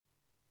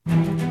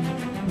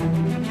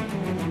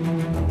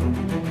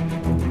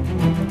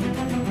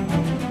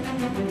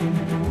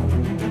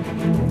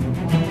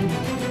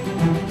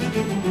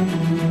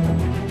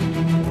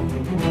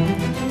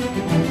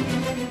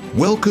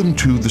Welcome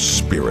to the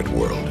spirit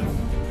world,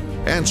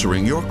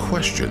 answering your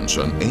questions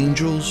on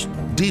angels,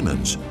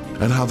 demons,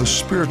 and how the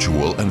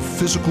spiritual and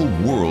physical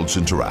worlds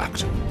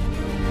interact.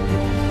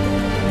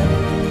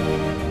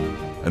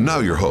 And now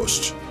your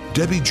hosts,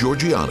 Debbie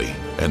Georgianni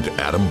and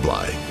Adam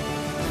Bly.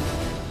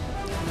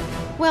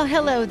 Well,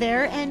 hello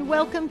there, and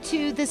welcome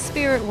to the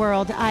spirit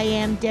world. I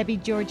am Debbie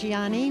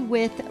Georgianni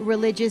with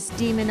religious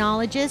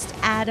demonologist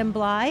Adam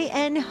Bly,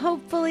 and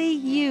hopefully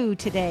you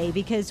today,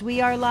 because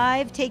we are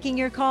live taking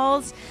your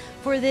calls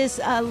for this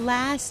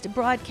last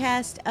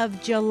broadcast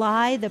of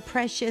July, the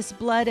precious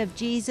blood of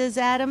Jesus,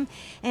 Adam.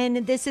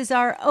 And this is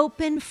our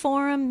open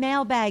forum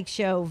mailbag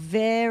show.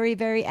 Very,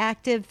 very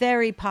active,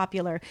 very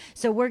popular.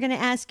 So we're going to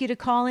ask you to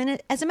call in.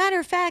 As a matter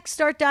of fact,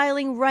 start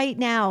dialing right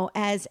now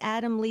as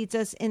Adam leads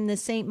us in the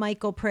St.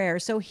 Michael prayer.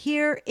 So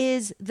here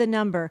is the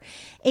number,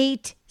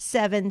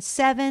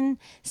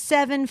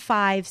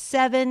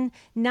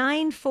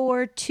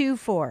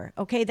 877-757-9424.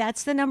 Okay,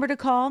 that's the number to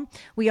call.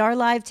 We are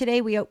live today.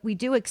 We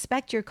do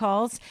expect your calls.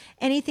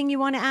 Anything you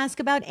want to ask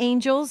about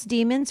angels,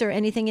 demons, or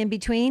anything in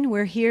between,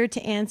 we're here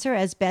to answer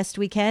as best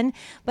we can.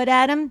 But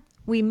Adam,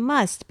 we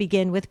must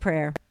begin with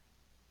prayer.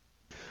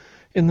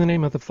 In the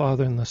name of the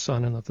Father, and the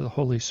Son, and of the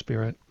Holy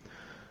Spirit.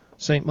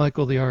 Saint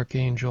Michael the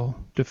Archangel,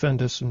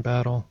 defend us in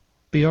battle.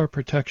 Be our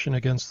protection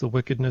against the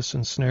wickedness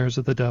and snares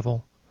of the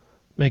devil.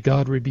 May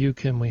God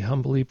rebuke him, we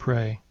humbly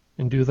pray.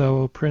 And do thou,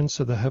 O Prince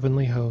of the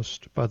heavenly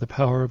host, by the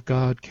power of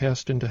God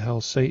cast into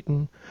hell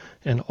Satan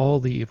and all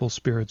the evil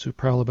spirits who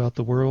prowl about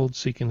the world,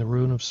 seeking the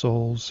ruin of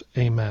souls.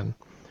 Amen. In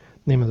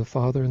the name of the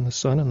Father, and the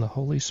Son, and the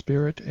Holy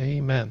Spirit.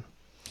 Amen.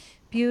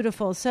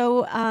 Beautiful.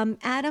 So,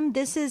 Adam,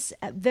 this is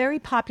a very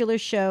popular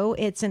show.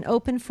 It's an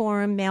open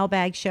forum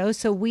mailbag show.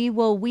 So we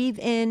will weave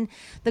in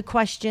the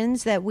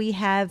questions that we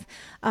have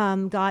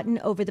gotten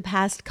over the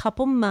past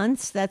couple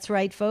months. That's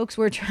right, folks.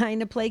 We're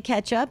trying to play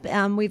catch up.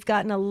 We've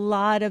gotten a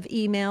lot of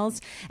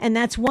emails, and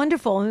that's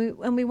wonderful.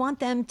 And we want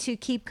them to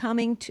keep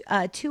coming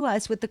to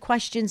us with the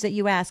questions that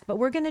you ask. But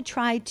we're going to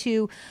try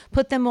to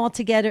put them all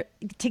together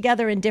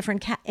in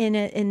different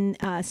in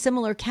a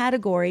similar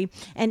category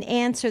and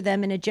answer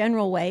them in a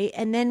general way.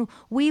 And then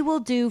we will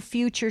do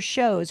future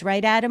shows,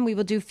 right, Adam? We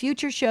will do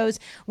future shows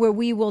where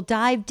we will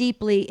dive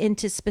deeply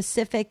into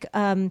specific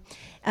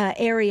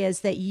areas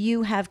that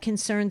you have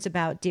concerns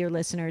about, dear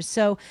listeners.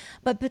 So,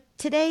 but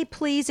today,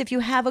 please, if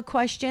you have a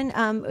question,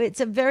 it's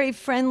a very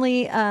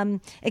friendly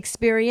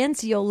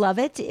experience. You'll love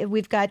it.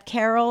 We've got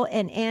Carol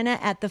and Anna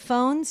at the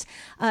phones.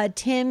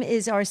 Tim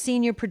is our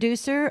senior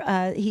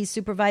producer. He's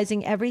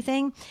supervising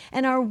everything.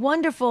 And our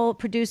wonderful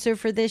producer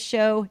for this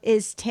show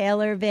is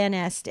Taylor Van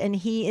Est, and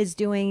he is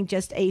doing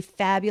just a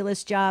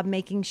fabulous job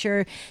making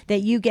sure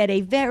that you get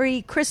a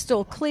very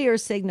crystal clear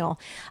signal.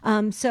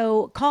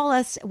 So call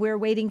us. We're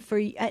waiting for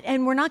you.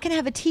 And we're not going to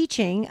have a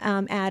teaching,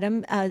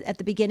 Adam, at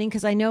the beginning,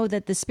 because I know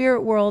that the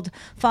spirit world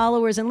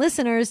followers and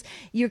listeners,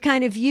 you're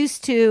kind of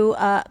used to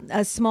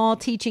a small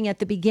teaching at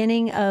the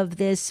beginning of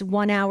this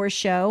 1 hour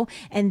show,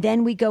 and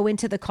then we go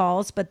into the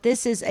calls. But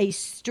this is a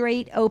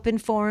straight open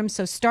forum,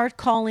 so start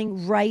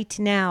calling right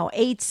now,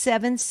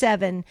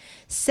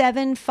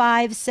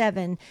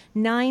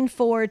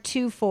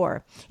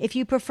 877-757-9424. If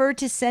you prefer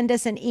to send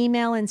us an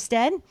email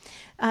instead,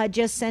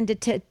 just send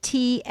it to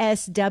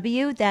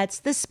TSW, that's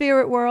the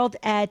spirit world,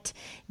 at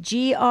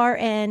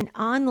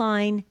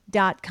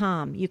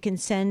grnonline.com. You can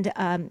send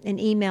an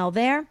email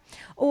there,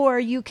 or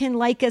you can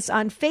like us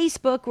on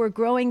Facebook. We're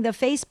growing the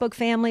Facebook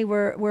family.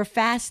 We're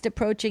fast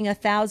approaching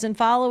 1,000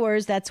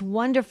 followers. That's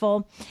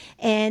wonderful.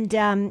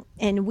 And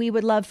we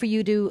would love for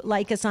you to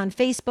like us on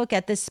Facebook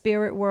at the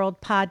Spirit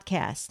World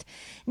Podcast.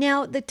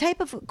 Now, the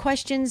type of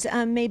questions,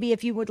 maybe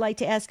if you would like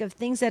to ask of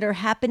things that are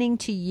happening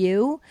to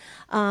you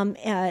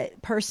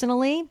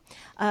personally,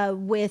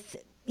 with,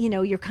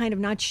 you're kind of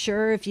not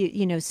sure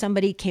if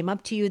somebody came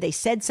up to you, they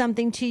said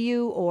something to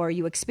you, or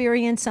you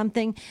experienced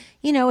something.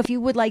 If you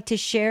would like to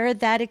share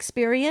that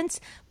experience,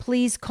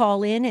 please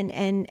call in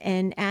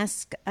and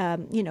ask,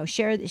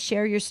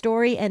 share your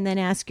story and then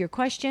ask your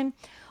question.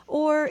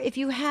 Or if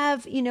you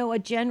have, a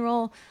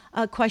general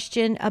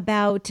question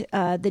about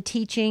the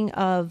teaching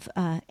of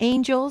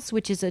angels,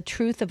 which is a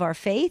truth of our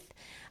faith,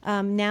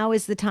 now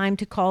is the time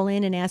to call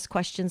in and ask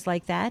questions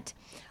like that.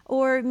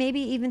 Or maybe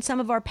even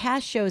some of our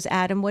past shows,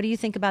 Adam. What do you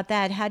think about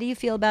that? How do you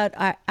feel about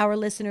our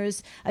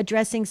listeners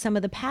addressing some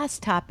of the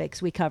past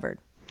topics we covered?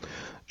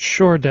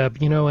 Sure,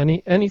 Deb.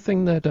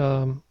 Anything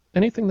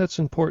that's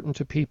important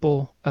to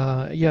people,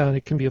 and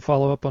it can be a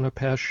follow-up on a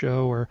past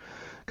show, or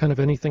kind of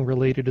anything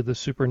related to the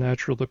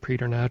supernatural, the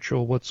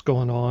preternatural, what's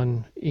going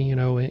on, in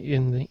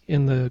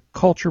the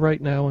culture right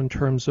now in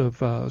terms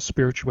of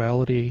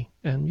spirituality,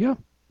 and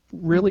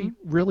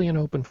really an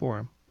open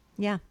forum.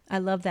 Yeah, I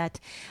love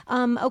that.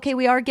 Okay,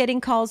 we are getting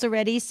calls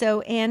already.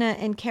 So Anna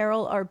and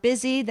Carol are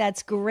busy.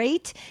 That's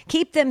great.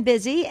 Keep them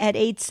busy at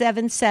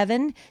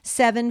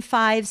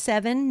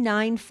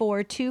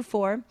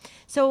 877-757-9424.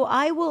 So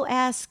I will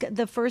ask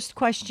the first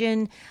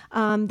question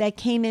that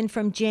came in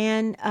from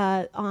Jan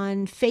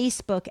on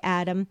Facebook,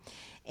 Adam.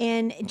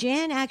 And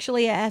Jan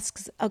actually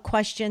asks a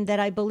question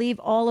that I believe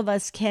all of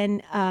us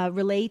can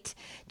relate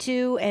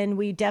to, and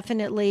we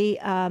definitely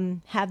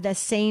have the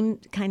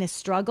same kind of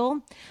struggle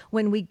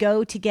when we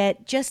go to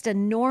get just a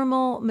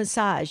normal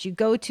massage. You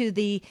go to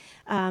the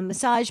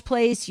massage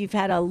place, you've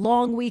had a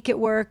long week at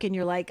work, and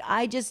you're like,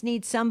 I just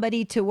need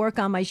somebody to work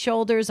on my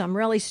shoulders. I'm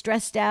really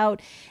stressed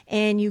out.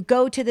 And you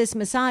go to this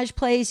massage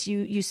place,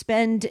 you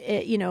spend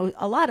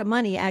a lot of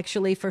money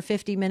actually for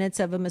 50 minutes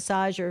of a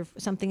massage or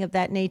something of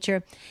that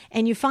nature.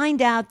 And you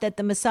find out that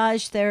the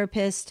massage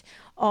therapist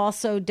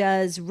also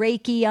does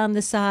Reiki on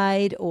the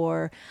side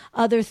or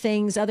other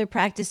things, other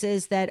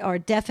practices that are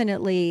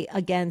definitely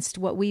against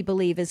what we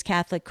believe as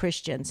Catholic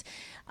Christians.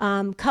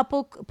 I'm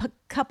going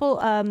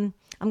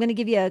to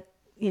give you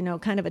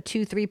kind of a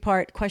 2-3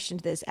 part question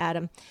to this,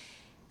 Adam.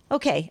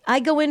 Okay, I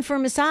go in for a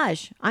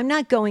massage. I'm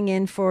not going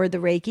in for the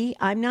Reiki.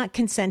 I'm not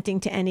consenting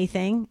to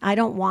anything. I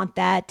don't want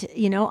that.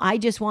 I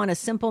just want a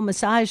simple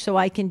massage so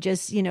I can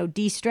just,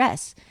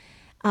 de-stress.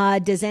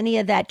 Does any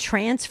of that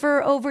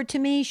transfer over to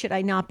me? Should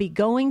I not be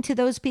going to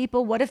those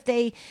people? What if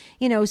they,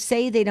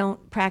 say they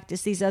don't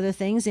practice these other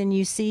things, and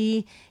you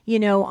see,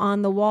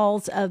 on the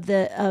walls of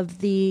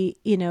the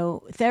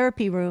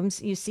therapy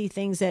rooms, you see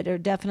things that are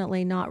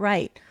definitely not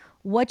right.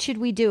 What should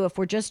we do if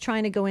we're just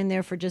trying to go in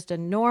there for just a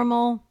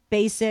normal,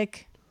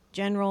 basic,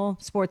 general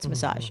sports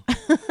massage?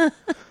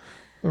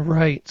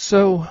 Right.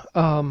 So,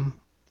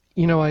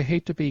 I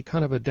hate to be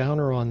kind of a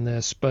downer on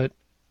this, but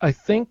I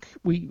think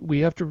we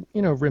have to,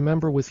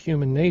 remember with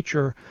human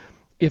nature,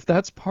 if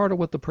that's part of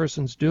what the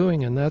person's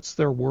doing and that's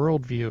their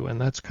worldview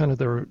and that's kind of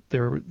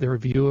their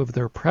view of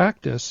their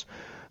practice,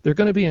 they're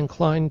going to be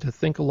inclined to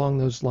think along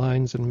those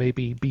lines and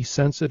maybe be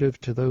sensitive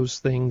to those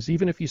things.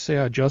 Even if you say,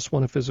 I just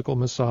want a physical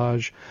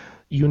massage,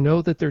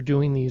 that they're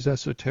doing these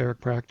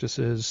esoteric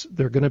practices.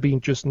 They're going to be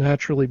just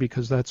naturally,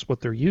 because that's what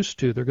they're used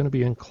to, they're going to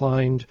be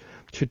inclined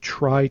to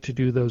try to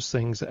do those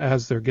things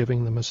as they're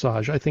giving the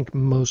massage. I think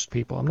most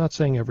people, I'm not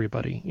saying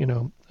everybody,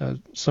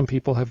 some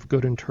people have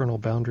good internal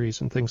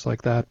boundaries and things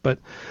like that. But,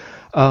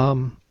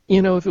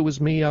 if it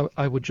was me,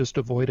 I would just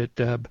avoid it,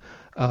 Deb.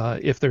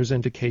 If there's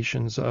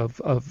indications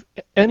of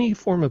any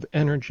form of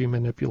energy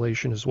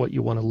manipulation is what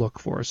you want to look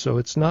for. So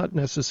it's not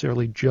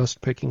necessarily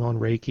just picking on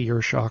Reiki or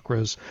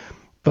chakras,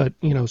 but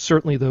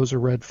certainly those are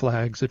red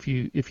flags. If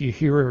you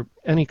hear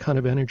any kind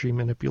of energy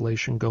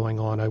manipulation going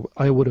on,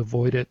 I would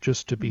avoid it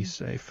just to be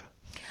safe.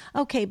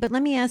 Okay, but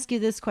let me ask you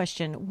this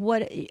question: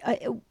 what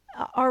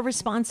our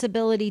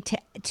responsibility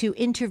to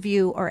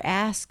interview or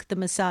ask the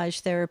massage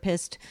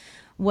therapist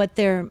what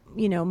their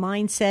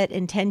mindset,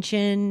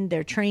 intention,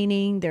 their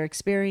training, their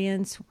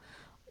experience?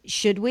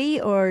 Should we,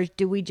 or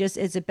do we just,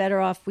 is it better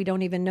off we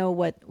don't even know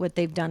what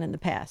they've done in the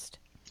past?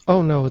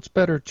 Oh no, it's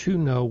better to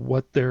know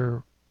what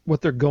they're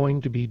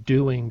going to be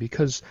doing,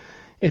 because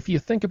if you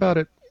think about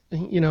it,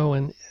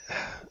 and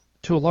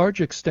to a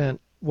large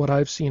extent, what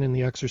I've seen in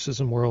the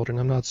exorcism world, and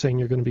I'm not saying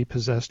you're going to be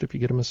possessed if you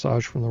get a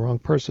massage from the wrong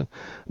person.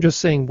 I'm just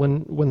saying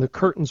when the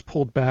curtain's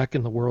pulled back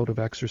in the world of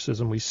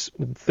exorcism,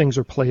 things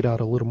are played out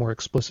a little more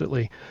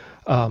explicitly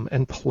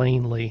and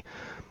plainly.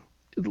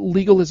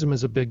 Legalism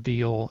is a big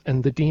deal,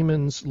 and the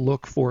demons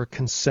look for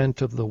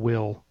consent of the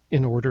will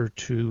in order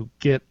to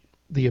get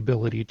the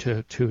ability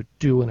to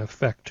do an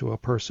effect to a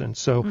person.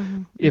 So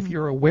if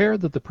you're aware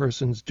that the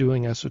person's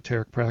doing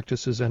esoteric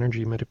practices,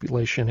 energy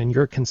manipulation, and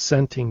you're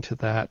consenting to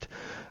that,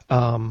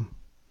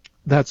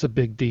 that's a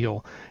big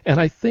deal.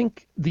 And I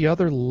think the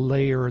other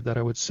layer that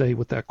I would say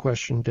with that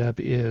question,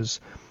 Deb, is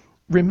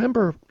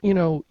remember,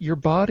 your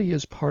body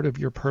is part of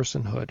your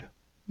personhood.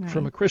 Right.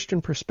 From a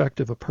Christian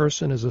perspective, a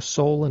person is a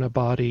soul and a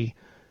body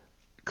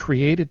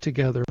created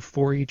together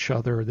for each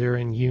other. They're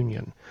in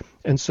union.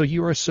 And so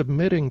you are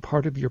submitting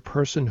part of your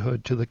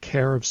personhood to the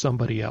care of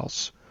somebody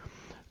else.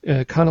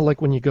 Kind of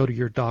like when you go to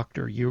your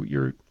doctor,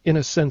 you're in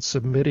a sense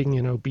submitting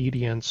in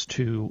obedience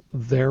to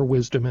their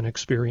wisdom and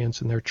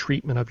experience and their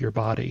treatment of your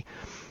body.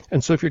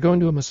 And so if you're going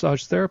to a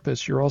massage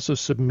therapist, you're also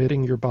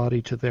submitting your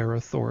body to their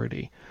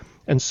authority.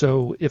 And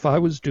so if I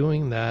was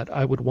doing that,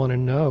 I would want to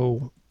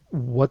know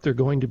what they're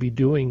going to be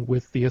doing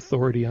with the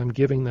authority I'm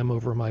giving them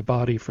over my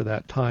body for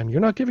that time.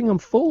 You're not giving them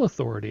full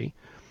authority,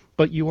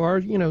 but you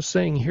are,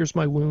 saying, here's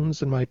my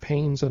wounds and my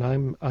pains, and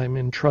I'm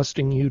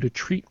entrusting you to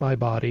treat my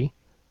body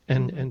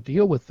and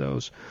deal with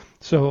those.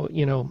 So,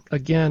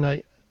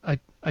 again,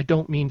 I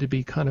don't mean to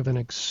be kind of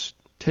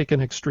take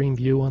an extreme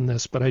view on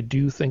this, but I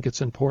do think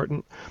it's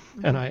important.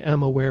 And I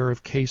am aware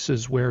of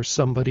cases where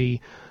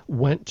somebody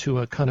went to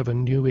a kind of a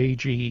new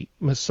agey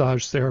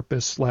massage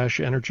therapist /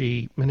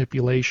 energy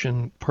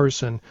manipulation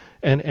person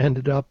and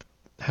ended up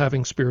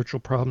having spiritual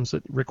problems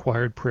that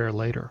required prayer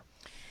later.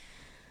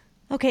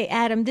 Okay,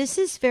 Adam, this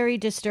is very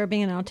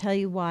disturbing, and I'll tell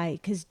you why.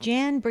 Because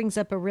Jan brings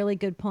up a really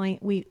good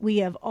point. We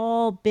have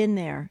all been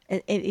there.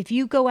 If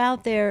you go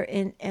out there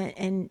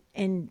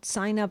and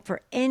sign up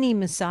for any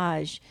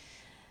massage,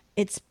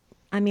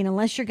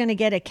 unless you're going to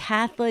get a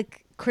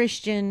Catholic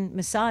Christian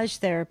massage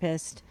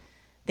therapist,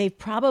 they've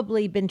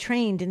probably been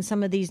trained in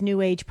some of these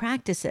New Age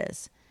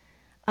practices.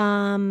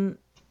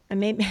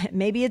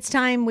 maybe it's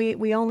time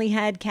we only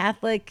had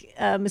Catholic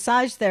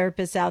massage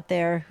therapists out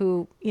there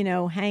who,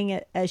 hang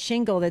a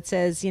shingle that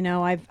says,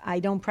 I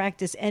don't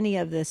practice any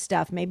of this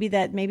stuff. Maybe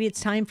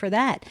it's time for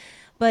that.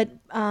 But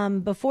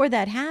before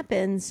that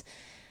happens,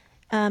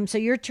 so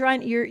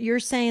you're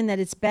saying that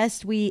it's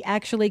best we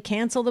actually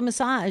cancel the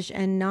massage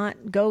and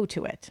not go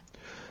to it.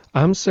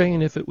 I'm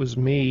saying if it was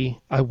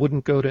me, I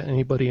wouldn't go to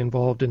anybody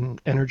involved in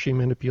energy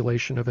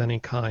manipulation of any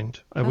kind.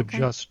 I would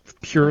just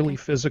purely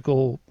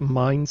physical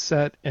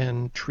mindset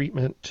and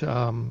treatment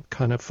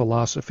kind of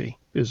philosophy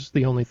is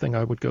the only thing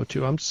I would go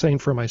to. I'm saying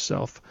for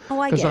myself. Oh,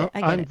 I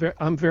get it.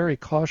 I'm very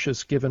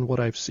cautious given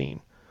what I've seen.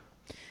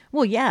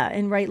 Well, yeah,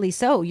 and rightly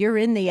so. You're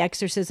in the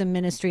exorcism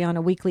ministry on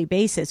a weekly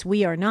basis.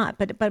 We are not.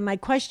 But my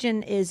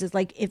question is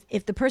like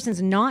if the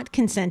person's not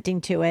consenting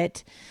to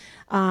it,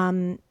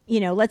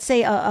 let's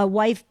say a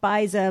wife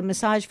buys a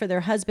massage for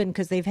their husband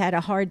because they've had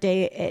a hard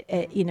day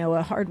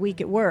a hard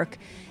week at work,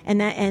 and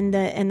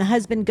the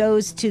husband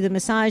goes to the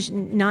massage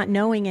not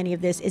knowing any of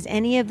this. Is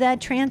any of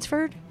that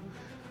transferred?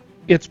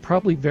 It's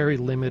probably very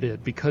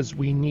limited because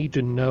we need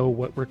to know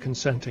what we're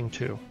consenting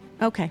to.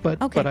 Okay.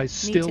 But I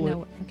still, need to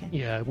know.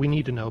 Yeah, we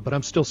need to know, but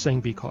I'm still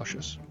saying be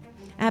cautious.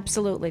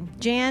 Absolutely.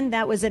 Jan,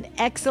 that was an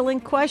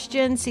excellent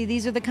question. See,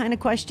 these are the kind of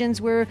questions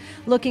we're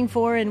looking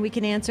for, and we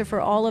can answer for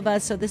all of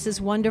us, so this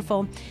is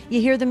wonderful. You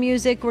hear the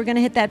music. We're going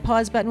to hit that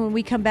pause button. When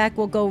we come back,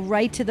 we'll go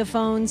right to the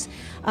phones.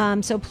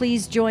 So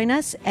please join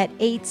us at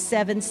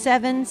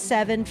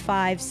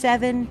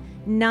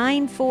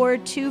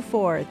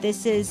 877-757-9424.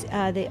 This is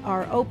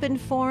our open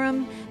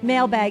forum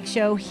mailbag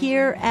show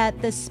here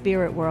at the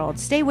Spirit World.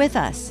 Stay with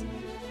us.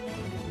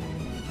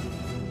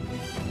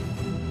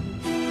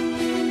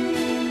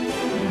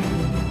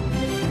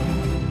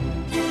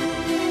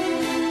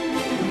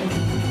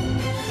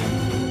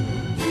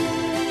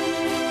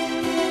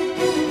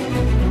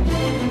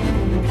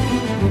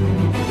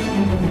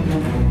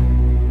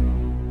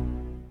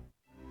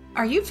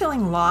 Are you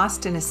feeling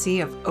lost in a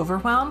sea of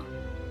overwhelm?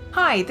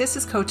 Hi, this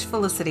is Coach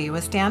Felicity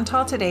with Stand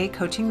Tall Today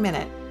Coaching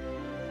Minute.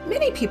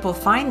 Many people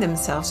find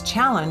themselves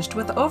challenged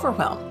with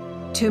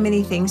overwhelm. Too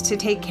many things to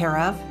take care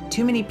of,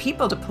 too many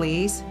people to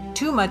please,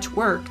 too much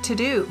work to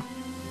do.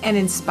 And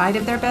in spite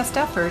of their best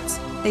efforts,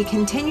 they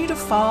continue to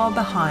fall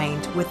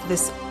behind with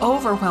this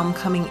overwhelm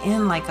coming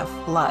in like a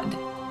flood.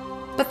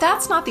 But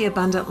that's not the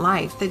abundant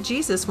life that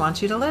Jesus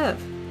wants you to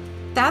live.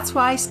 That's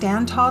why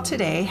Stand Tall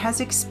Today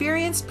has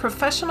experienced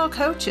professional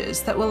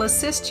coaches that will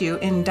assist you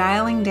in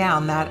dialing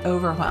down that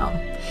overwhelm.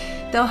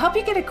 They'll help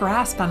you get a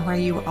grasp on where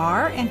you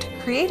are and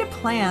to create a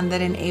plan that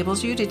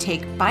enables you to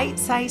take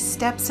bite-sized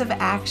steps of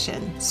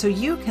action so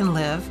you can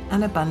live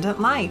an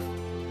abundant life.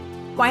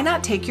 Why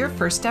not take your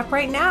first step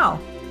right now?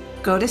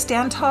 Go to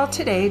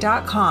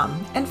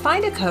standtalltoday.com and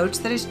find a coach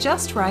that is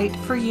just right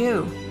for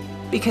you.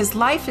 Because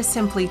life is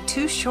simply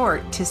too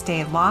short to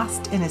stay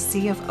lost in a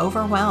sea of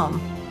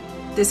overwhelm.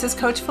 This is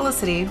Coach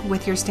Felicity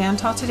with your Stand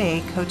Tall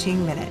Today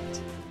Coaching Minute.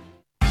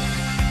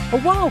 A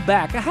while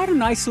back, I had a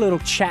nice little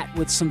chat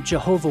with some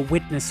Jehovah's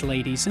Witness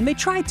ladies, and they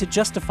tried to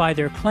justify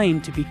their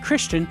claim to be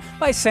Christian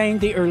by saying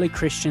the early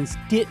Christians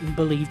didn't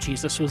believe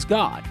Jesus was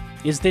God.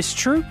 Is this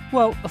true?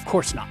 Well, of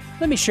course not.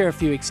 Let me share a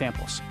few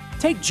examples.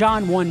 Take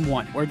John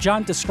 1:1, where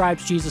John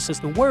describes Jesus as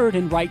the Word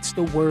and writes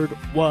the Word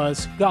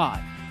was God.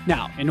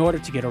 Now, in order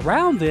to get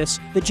around this,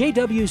 the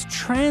JWs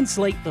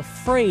translate the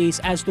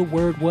phrase as the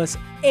Word was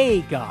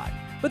a God.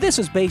 But this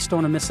is based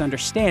on a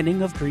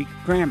misunderstanding of Greek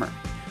grammar.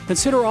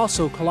 Consider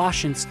also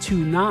Colossians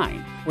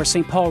 2:9, where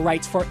St. Paul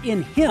writes, "For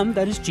in him,"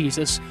 that is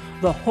Jesus,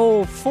 "the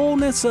whole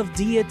fullness of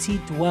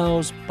deity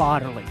dwells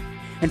bodily."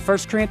 In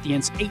 1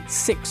 Corinthians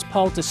 8:6,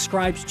 Paul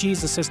describes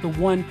Jesus as the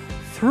one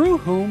through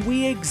whom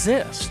we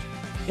exist.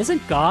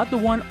 Isn't God the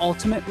one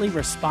ultimately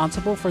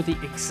responsible for the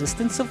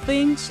existence of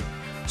things?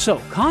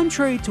 So,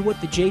 contrary to what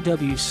the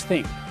JWs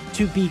think,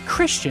 to be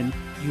Christian,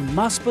 you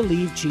must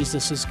believe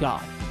Jesus is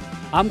God.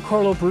 I'm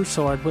Carlo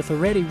Broussard with a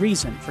ready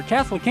reason for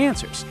Catholic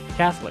Answers,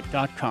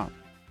 Catholic.com.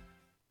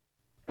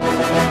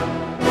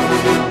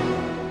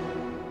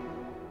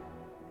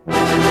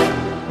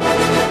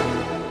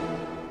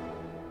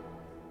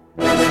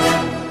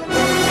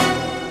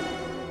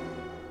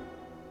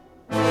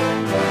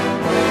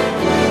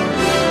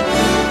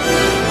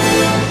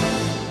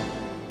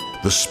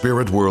 The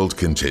Spirit World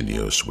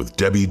continues with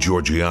Debbie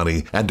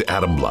Georgiani and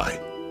Adam Bly.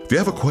 If you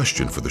have a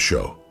question for the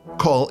show,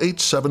 call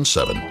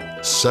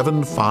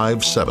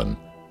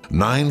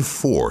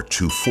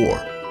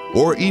 877-757-9424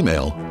 or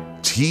email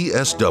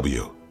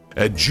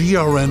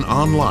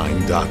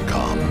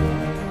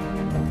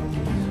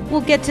tsw@grnonline.com.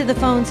 We'll get to the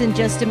phones in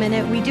just a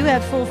minute. We do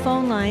have full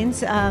phone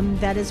lines.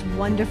 That is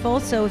wonderful.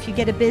 So if you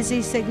get a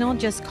busy signal,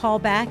 just call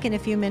back in a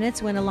few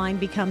minutes when a line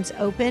becomes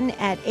open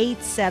at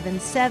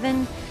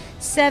 877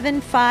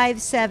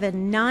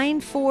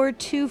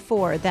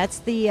 757-9424. That's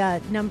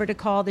the number to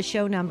call, the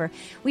show number.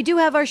 We do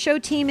have our show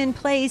team in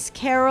place,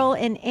 Carol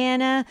and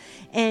Anna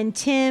and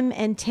Tim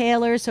and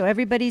Taylor, so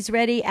everybody's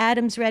ready.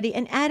 Adam's ready.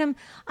 And Adam,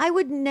 I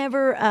would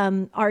never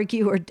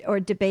argue or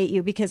debate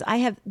you, because I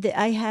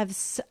have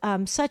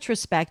such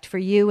respect for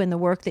you and the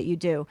work that you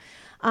do.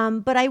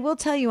 But I will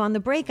tell you, on the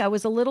break, I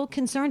was a little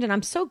concerned, and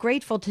I'm so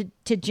grateful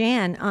to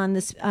Jan on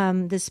this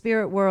the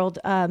Spirit World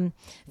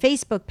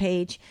Facebook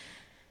page,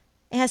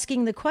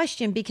 asking the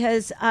question,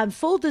 because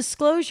full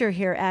disclosure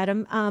here,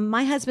 Adam,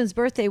 my husband's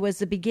birthday was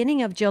the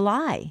beginning of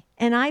July,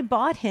 and I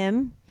bought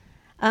him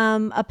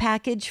a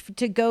package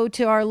to go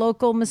to our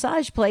local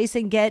massage place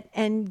and get,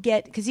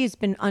 because he's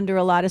been under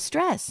a lot of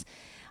stress.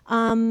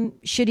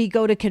 Should he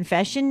go to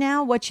confession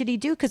now? What should he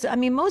do? Because I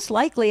mean, most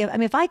likely,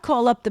 if I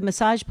call up the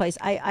massage place,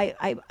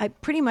 I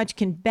pretty much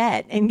can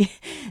bet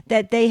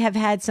that they have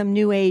had some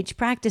new age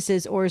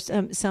practices, or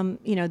some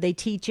they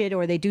teach it,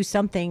 or they do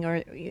something,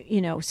 or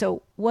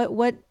So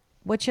what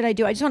should I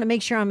do? I just want to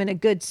make sure I'm in a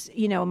good,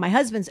 my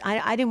husband's.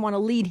 I didn't want to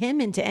lead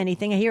him into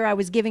anything. Here I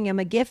was giving him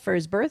a gift for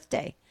his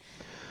birthday.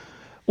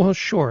 Well,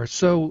 sure.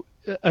 So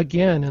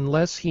again,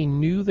 unless he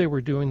knew they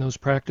were doing those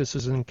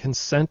practices and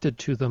consented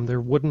to them, there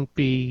wouldn't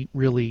be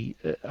really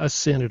a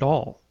sin at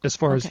all. As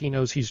far as he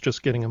knows, he's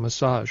just getting a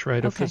massage,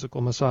 right? A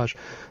physical massage.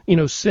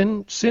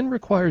 Sin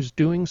requires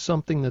doing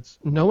something,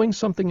 knowing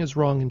something is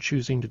wrong and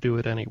choosing to do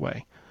it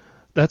anyway.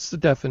 That's the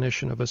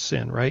definition of a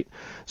sin, right?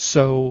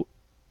 So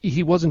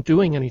he wasn't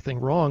doing anything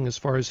wrong as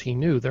far as he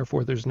knew,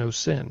 therefore there's no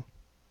sin.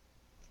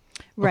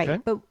 Right.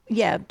 Okay. But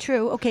yeah,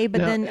 true. Okay.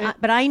 But Now,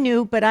 but I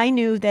knew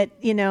that,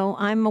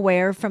 I'm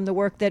aware from the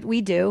work that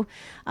we do.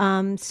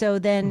 So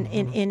then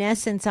in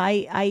essence,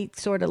 I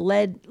sort of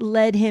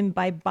led him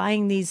by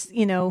buying these,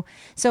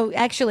 so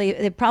actually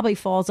it probably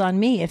falls on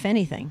me, if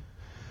anything.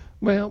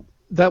 Well,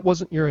 that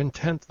wasn't your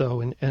intent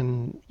though.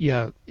 And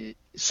yeah.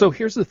 So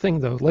here's the thing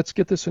though, let's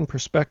get this in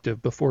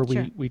perspective before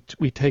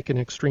we take an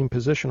extreme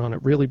position on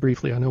it really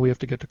briefly. I know we have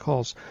to get to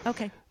calls.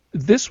 Okay.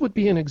 This would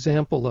be an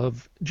example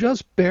of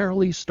just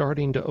barely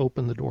starting to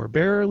open the door,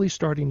 barely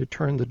starting to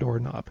turn the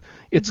doorknob.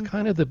 It's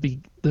kind of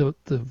the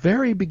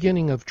very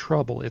beginning of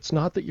trouble. It's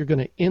not that you're going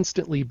to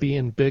instantly be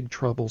in big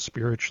trouble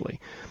spiritually.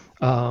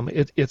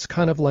 It's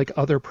kind of like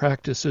other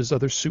practices,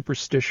 other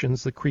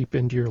superstitions that creep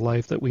into your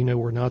life that we know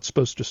we're not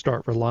supposed to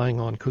start relying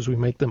on because we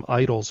make them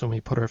idols and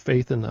we put our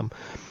faith in them.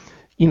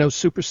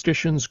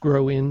 Superstitions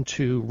grow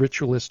into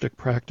ritualistic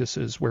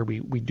practices where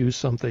we do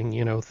something,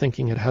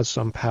 thinking it has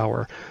some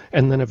power,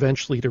 and then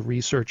eventually to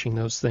researching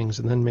those things,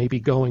 and then maybe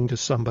going to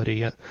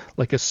somebody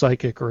like a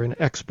psychic or an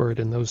expert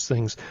in those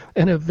things,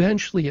 and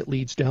eventually it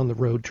leads down the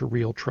road to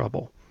real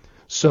trouble.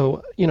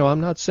 So, I'm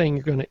not saying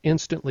you're going to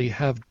instantly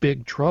have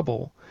big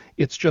trouble.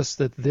 It's just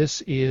that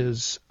this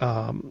is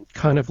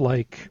kind of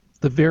like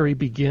the very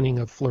beginning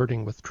of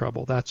flirting with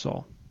trouble. That's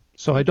all.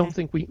 So I don't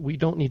think we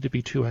don't need to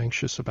be too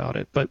anxious about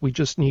it, but we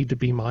just need to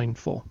be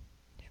mindful.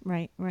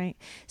 Right.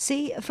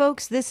 See,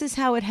 folks, this is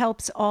how it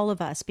helps all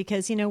of us,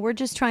 because, we're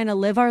just trying to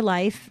live our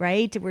life,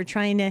 right? We're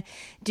trying to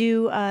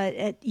do,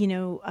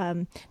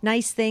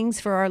 nice things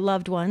for our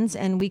loved ones,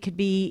 and we could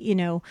be,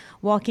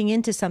 walking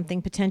into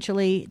something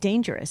potentially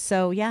dangerous.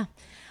 So, yeah.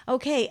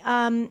 Okay.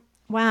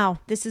 Wow,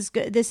 this is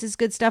good. This is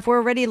good stuff. We're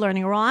already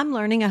learning. Well, I'm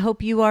learning. I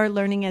hope you are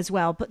learning as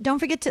well. But don't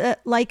forget to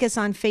like us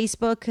on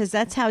Facebook, because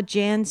that's how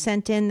Jan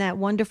sent in that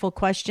wonderful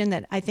question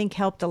that I think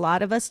helped a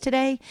lot of us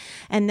today.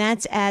 And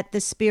that's at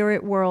the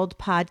Spirit World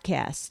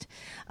Podcast.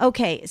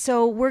 Okay,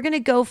 so we're going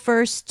to go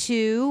first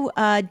to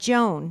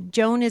Joan.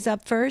 Joan is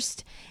up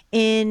first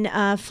in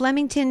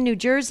Flemington, New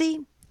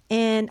Jersey,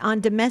 and on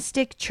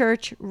Domestic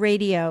Church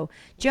Radio.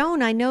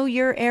 Joan, I know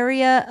your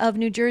area of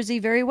New Jersey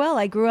very well.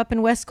 I grew up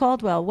in West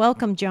Caldwell.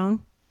 Welcome,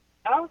 Joan.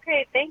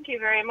 Okay, thank you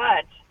very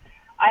much.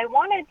 I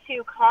wanted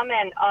to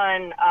comment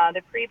on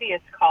the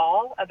previous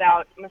call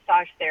about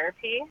massage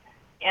therapy,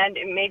 and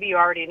maybe you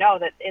already know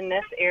that in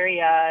this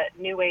area,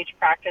 New Age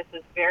practice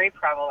is very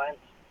prevalent,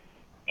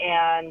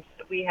 and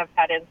we have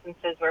had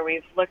instances where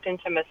we've looked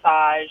into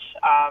massage,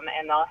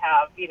 and they'll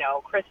have,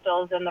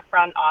 crystals in the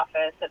front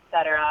office,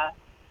 etc.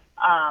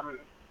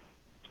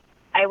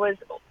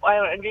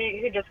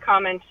 You could just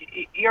comment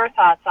your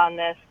thoughts on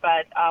this,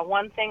 but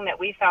one thing that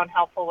we found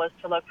helpful was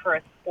to look for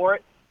a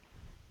sports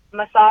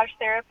massage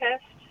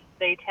therapist.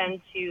 They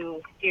tend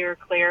to steer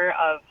clear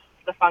of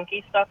the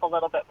funky stuff a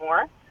little bit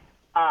more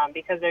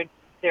because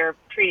they're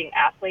treating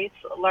athletes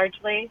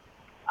largely.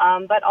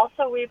 But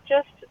also we've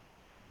just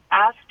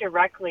asked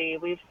directly.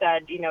 We've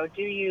said,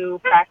 do you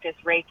practice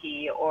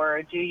Reiki,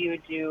 or do you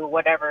do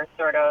whatever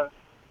sort of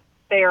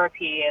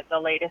therapy, the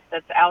latest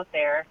that's out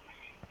there,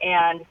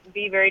 and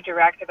be very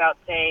direct about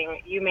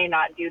saying, you may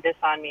not do this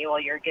on me while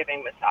you're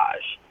giving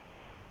massage.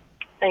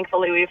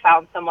 Thankfully, we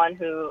found someone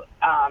who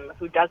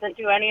doesn't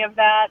do any of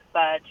that,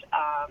 but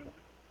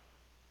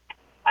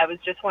I was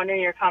just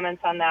wondering your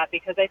comments on that,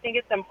 because I think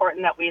it's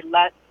important that we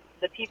let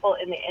the people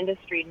in the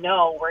industry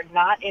know we're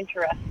not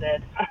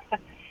interested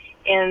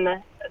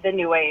in the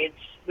New Age.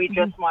 We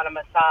just want a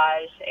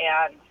massage,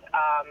 and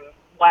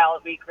while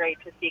it'd be great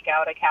to seek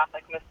out a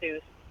Catholic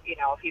masseuse,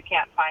 if you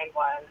can't find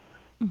one.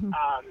 Mm-hmm.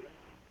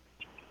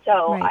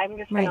 So Right, I'm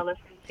just going to right.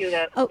 listen to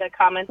the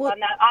comments on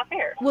that off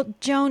air.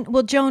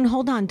 Joan,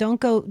 hold on. Don't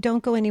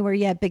go anywhere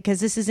yet, because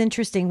this is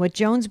interesting. What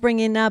Joan's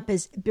bringing up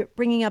is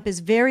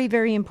very,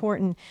 very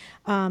important,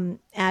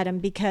 Adam,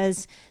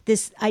 because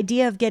this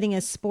idea of getting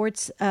a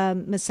sports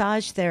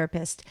massage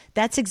therapist,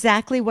 that's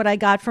exactly what I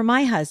got for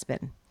my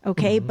husband.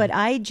 Okay. Mm-hmm. But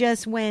I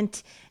just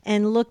went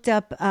and looked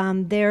up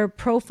their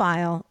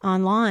profile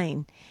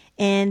online,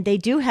 and they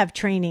do have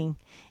training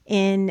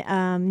in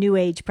New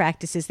Age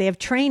practices. They have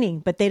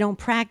training, but they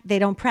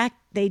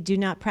do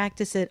not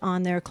practice it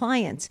on their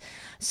clients.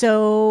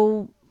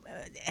 So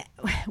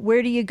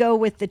where do you go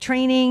with the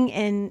training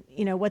and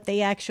what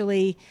they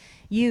actually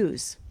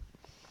use?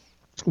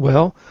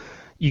 Well,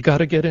 you got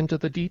to get into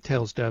the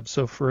details, Deb.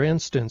 So, for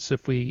instance,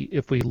 if we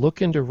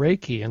look into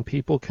Reiki, and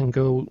people can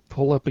go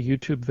pull up a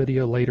YouTube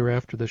video later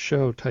after the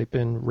show, type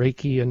in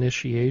Reiki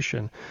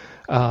initiation.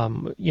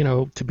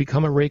 To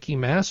become a Reiki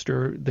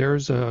master,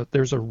 there's a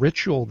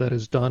ritual that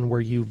is done where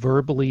you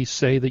verbally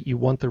say that you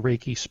want the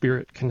Reiki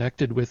spirit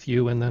connected with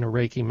you, and then a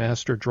Reiki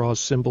master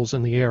draws symbols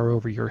in the air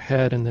over your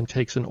head, and then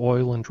takes an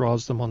oil and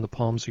draws them on the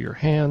palms of your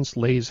hands,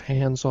 lays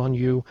hands on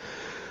you.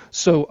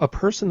 So a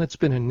person that's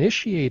been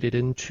initiated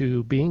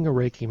into being a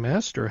Reiki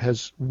master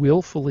has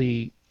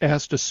willfully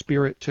asked a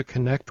spirit to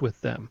connect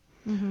with them.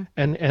 Mm-hmm.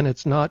 And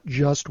it's not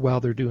just while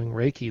they're doing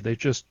Reiki. They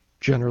just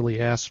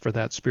generally ask for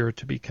that spirit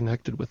to be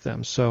connected with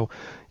them. So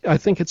I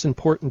think it's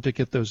important to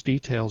get those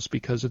details,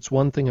 because it's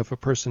one thing if a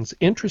person's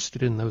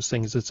interested in those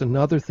things. It's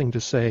another thing to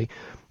say,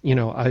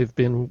 I've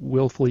been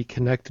willfully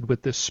connected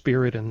with this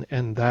spirit,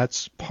 and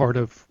that's part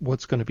of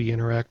what's going to be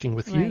interacting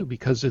with you,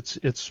 because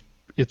it's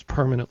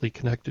permanently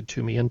connected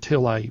to me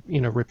until I,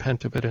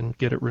 repent of it and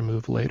get it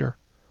removed later.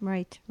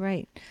 Right.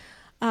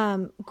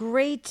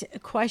 Great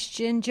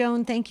question,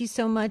 Joan. Thank you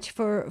so much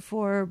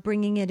for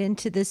bringing it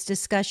into this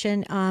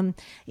discussion.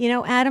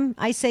 Adam,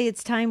 I say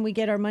it's time we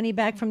get our money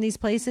back from these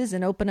places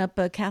and open up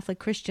a Catholic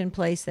Christian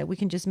place that we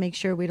can just make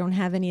sure we don't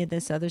have any of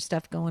this other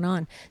stuff going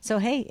on. So,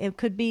 hey, it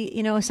could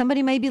be,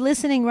 somebody may be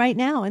listening right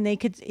now, and they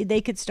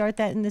could start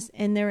that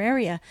in their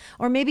area,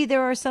 or maybe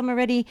there are some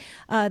already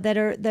that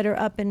are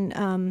up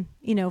and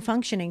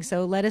functioning.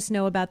 So let us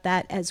know about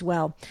that as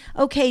well.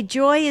 Okay,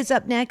 Joy is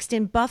up next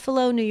in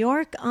Buffalo, New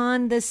York,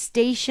 on the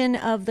Station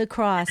of the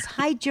Cross.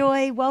 Hi,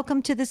 Joy.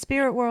 Welcome to the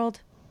Spirit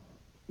World.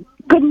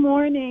 Good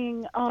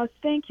morning.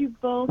 Thank you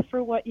both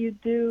for what you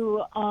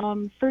do.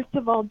 First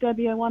of all,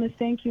 Debbie, I want to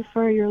thank you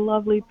for your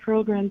lovely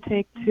program,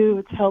 Take Two.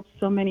 It's helped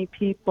so many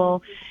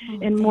people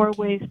in more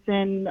ways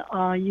than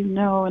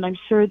and I'm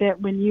sure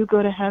that when you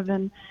go to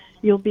heaven,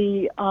 you'll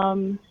be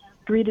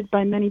greeted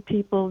by many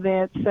people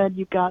that said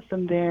you got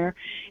them there.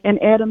 And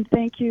Adam,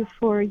 thank you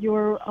for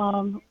your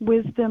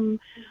wisdom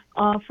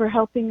for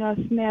helping us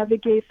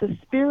navigate the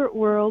spirit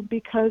world,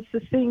 because the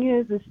thing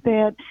is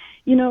that,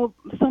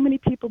 so many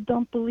people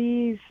don't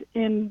believe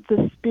in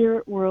the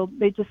spirit world.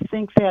 They just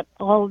think that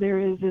all there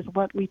is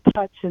what we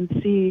touch and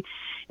see.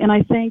 And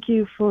I thank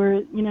you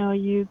for,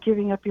 you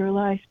giving up your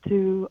life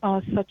to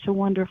such a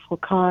wonderful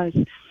cause.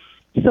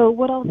 So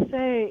what I'll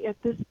say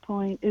at this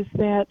point is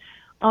that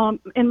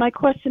and my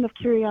question of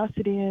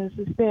curiosity is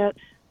that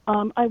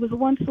I was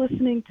once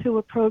listening to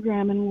a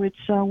program in which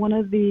one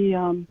of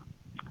the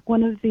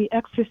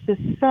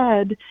exorcists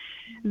said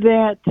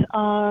that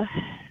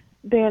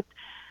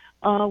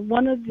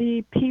one of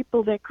the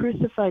people that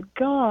crucified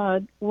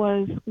God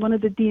was one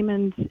of the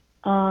demons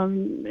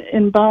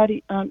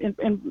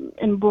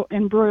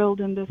embroiled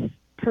in this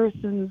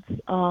person's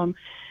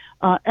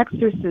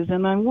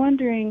exorcism. I'm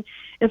wondering,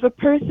 if a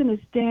person is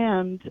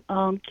damned,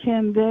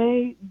 can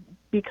they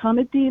become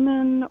a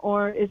demon,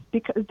 or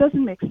because it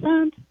doesn't make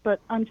sense, but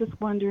I'm just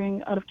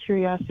wondering, out of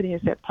curiosity,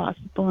 is that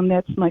possible? And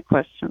that's my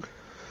question.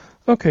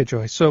 Okay,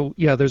 Joy. So,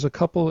 there's a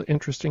couple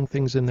interesting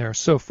things in there.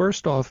 So,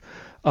 first off,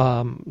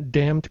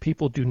 damned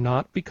people do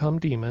not become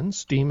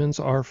demons. Demons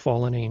are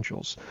fallen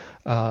angels.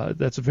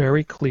 That's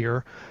very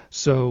clear.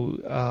 So,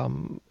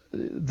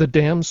 the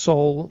damned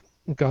soul,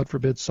 God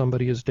forbid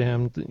somebody is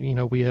damned,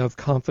 we have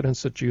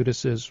confidence that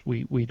Judas is.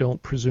 We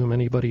don't presume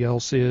anybody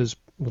else is.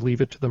 We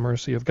leave it to the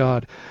mercy of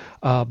God.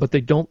 But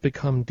they don't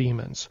become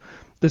demons.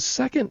 The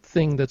second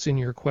thing that's in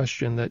your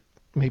question that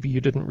maybe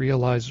you didn't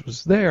realize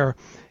was there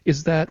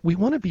is that we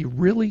want to be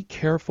really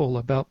careful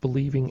about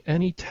believing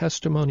any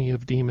testimony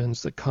of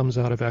demons that comes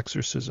out of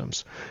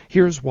exorcisms.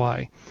 Here's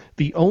why.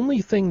 The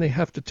only thing they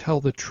have to tell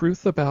the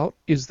truth about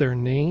is their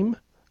name,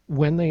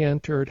 when they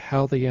entered,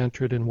 how they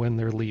entered, and when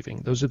they're leaving.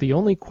 Those are the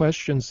only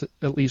questions,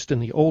 at least in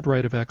the old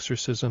rite of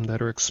exorcism,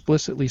 that are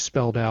explicitly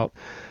spelled out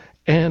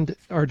and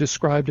are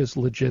described as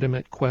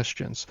legitimate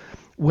questions.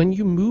 When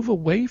you move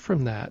away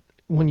from that,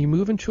 when you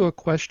move into a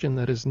question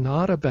that is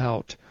not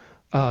about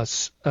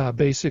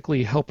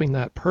basically helping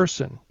that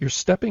person. You're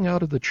stepping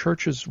out of the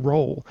church's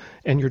role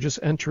and you're just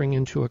entering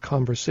into a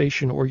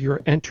conversation, or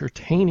you're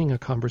entertaining a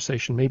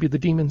conversation. Maybe the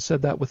demon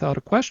said that without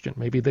a question.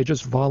 Maybe they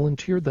just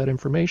volunteered that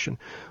information.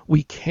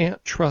 We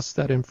can't trust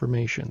that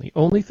information. The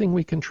only thing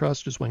we can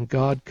trust is when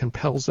God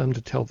compels them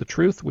to tell the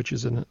truth, which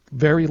is in a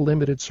very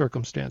limited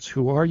circumstance.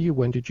 Who are you?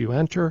 When did you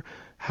enter?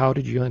 How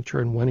did you enter?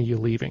 And when are you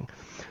leaving?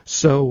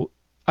 So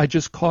I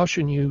just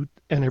caution you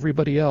and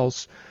everybody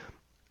else,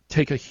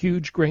 take a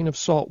huge grain of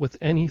salt with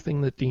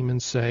anything that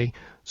demons say,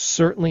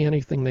 certainly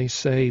anything they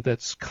say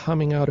that's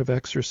coming out of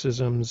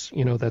exorcisms,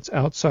 that's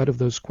outside of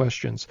those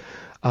questions.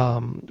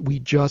 We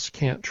just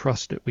can't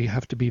trust it. We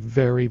have to be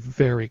very,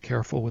 very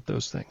careful with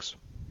those things.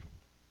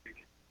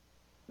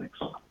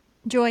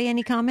 Joy,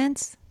 any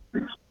comments?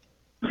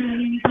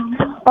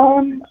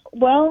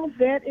 Well,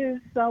 that is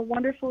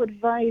wonderful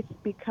advice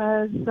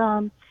because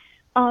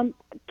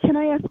can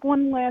I ask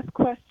one last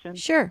question?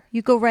 Sure.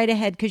 You go right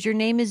ahead, because your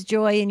name is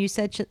Joy and you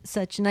said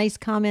such nice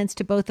comments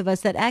to both of us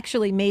that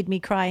actually made me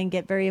cry and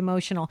get very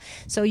emotional.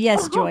 So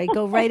yes, Joy,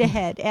 go right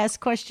ahead. Ask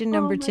question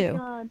number 2.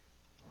 God.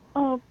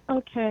 Oh,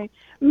 okay.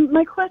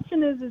 My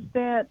question is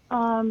that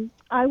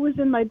I was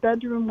in my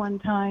bedroom one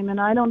time and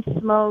I don't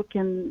smoke,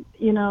 and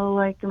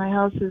like my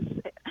house is,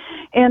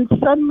 and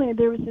suddenly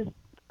there was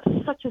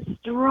such a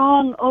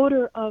strong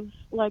odor of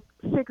like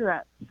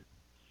cigarettes.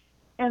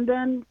 And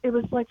then it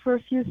was like for a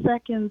few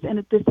seconds and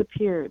it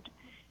disappeared.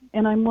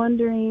 And I'm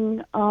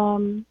wondering,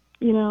 I've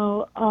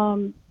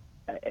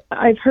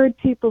heard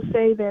people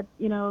say that,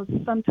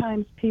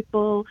 sometimes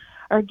people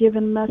are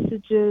given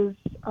messages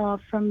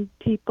from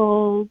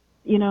people,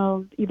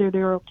 either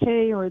they're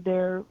okay or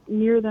they're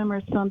near them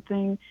or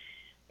something.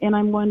 And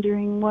I'm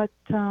wondering what,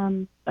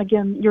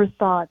 again, your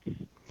thoughts.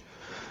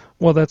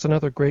 Well, that's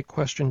another great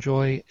question,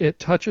 Joy. It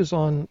touches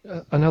on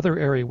another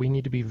area we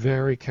need to be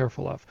very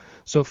careful of.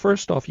 So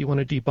first off, you want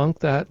to debunk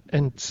that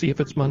and see if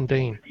it's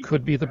mundane.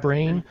 Could be the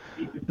brain.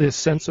 The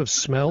sense of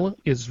smell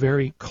is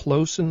very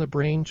close in the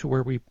brain to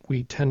where we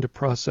tend to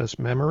process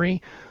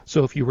memory.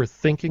 So if you were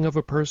thinking of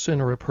a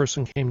person or a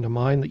person came to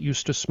mind that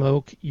used to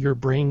smoke, your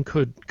brain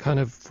could kind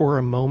of, for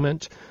a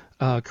moment,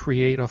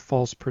 create a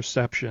false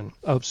perception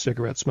of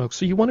cigarette smoke.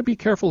 So you want to be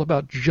careful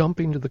about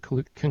jumping to the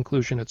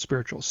conclusion it's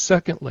spiritual.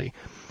 Secondly,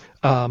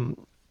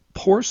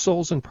 poor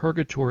souls in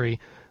purgatory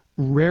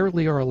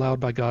rarely are allowed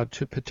by God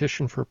to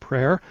petition for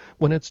prayer.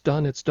 When it's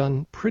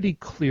done pretty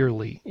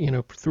clearly,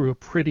 through a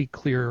pretty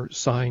clear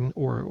sign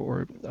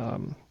or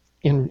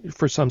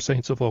for some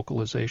saints, a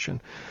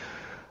vocalization.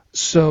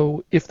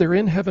 So if they're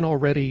in heaven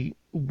already,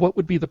 what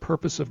would be the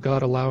purpose of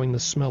God allowing the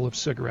smell of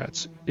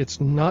cigarettes? It's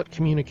not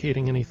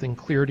communicating anything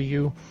clear to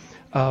you.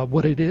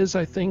 What it is,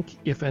 I think,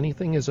 if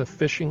anything, is a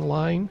fishing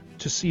line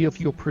to see if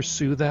you'll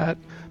pursue that,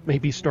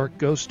 maybe start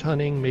ghost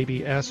hunting,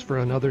 maybe ask for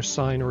another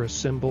sign or a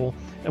symbol,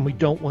 and we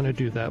don't want to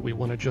do that. We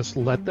want to just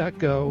let that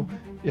go.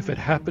 If it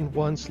happened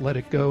once, let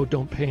it go.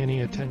 Don't pay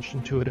any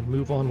attention to it and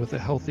move on with a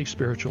healthy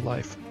spiritual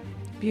life.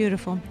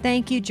 Beautiful.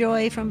 Thank you,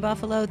 Joy from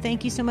Buffalo.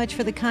 Thank you so much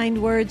for the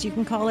kind words. You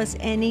can call us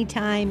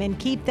anytime and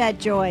keep that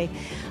joy.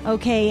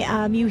 Okay,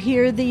 you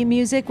hear the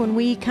music. When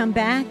we come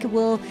back,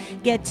 we'll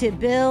get to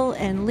Bill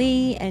and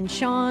Lee and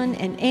Sean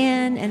and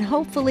Ann and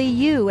hopefully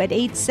you at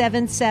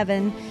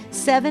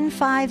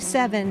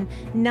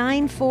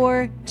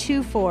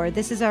 877-757-9424.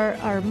 This is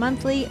our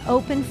monthly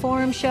open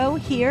forum show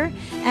here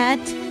at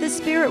the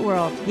Spirit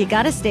World. You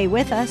got to stay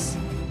with us.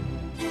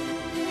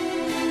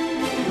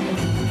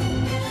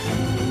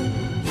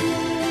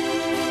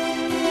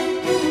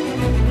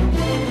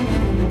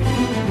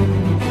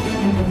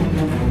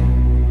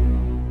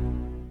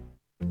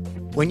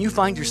 When you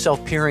find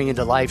yourself peering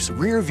into life's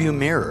rearview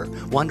mirror,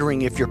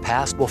 wondering if your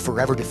past will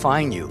forever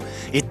define you,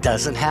 it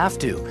doesn't have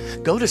to.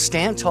 Go to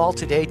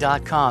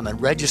StandTallToday.com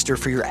and register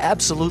for your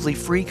absolutely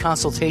free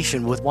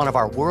consultation with one of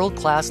our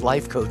world-class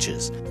life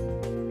coaches.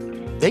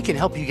 They can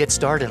help you get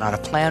started on a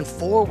plan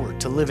forward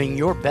to living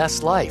your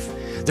best life.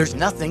 There's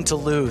nothing to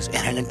lose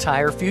and an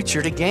entire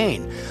future to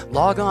gain.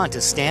 Log on to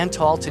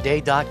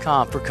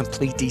StandTallToday.com for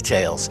complete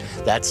details.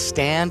 That's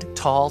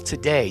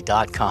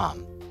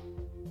StandTallToday.com.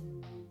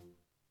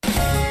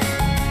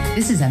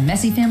 This is a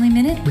Messy Family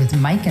Minute with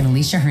Mike and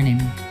Alicia Hernan.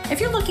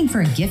 If you're looking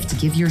for a gift to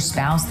give your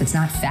spouse that's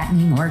not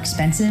fattening or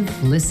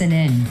expensive, listen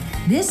in.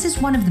 This is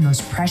one of the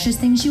most precious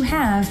things you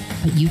have,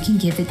 but you can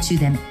give it to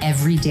them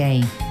every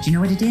day. Do you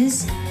know what it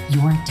is?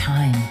 Your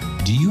time.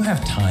 Do you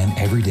have time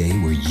every day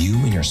where you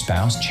and your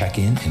spouse check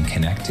in and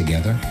connect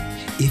together?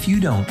 If you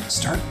don't,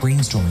 start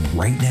brainstorming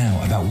right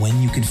now about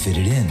when you could fit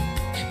it in.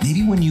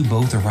 Maybe when you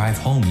both arrive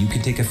home, you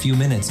could take a few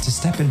minutes to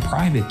step in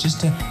private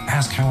just to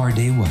ask how our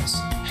day was.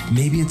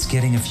 Maybe it's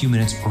getting a few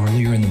minutes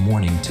earlier in the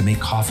morning to make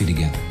coffee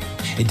together.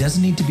 It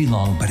doesn't need to be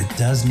long, but it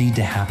does need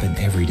to happen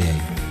every day.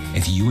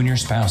 If you and your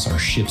spouse are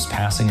ships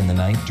passing in the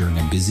night during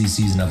a busy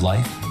season of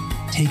life,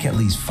 take at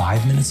least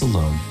 5 minutes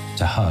alone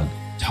to hug,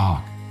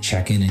 talk,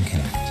 check in, and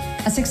connect.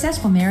 A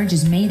successful marriage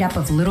is made up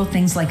of little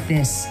things like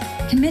this.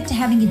 Commit to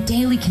having a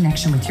daily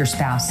connection with your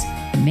spouse.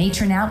 It may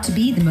turn out to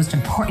be the most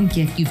important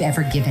gift you've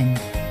ever given.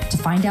 To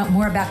find out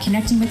more about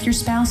connecting with your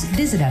spouse,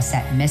 visit us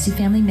at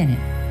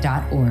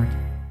messyfamilyminute.org.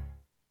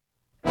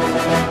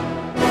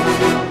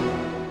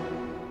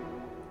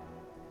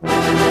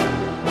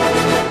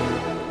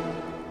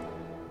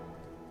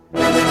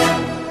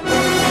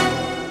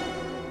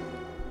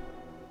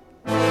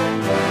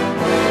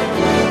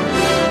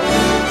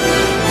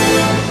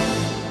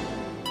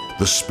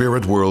 The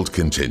Spirit World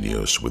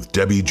continues with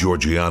Debbie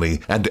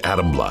Georgianni and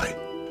Adam Bly.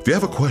 If you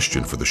have a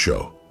question for the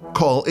show,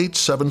 call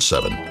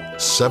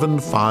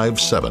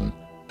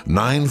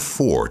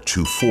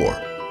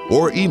 877-757-9424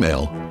 or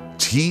email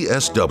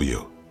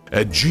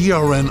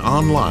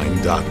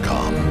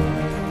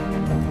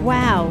tsw@grnonline.com.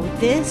 Wow,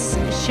 this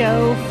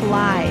show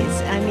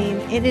flies. I mean,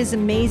 it is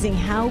amazing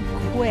how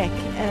quick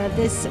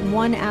this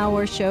 1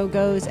 hour show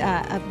goes.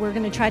 We're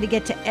going to try to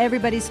get to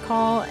everybody's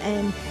call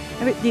and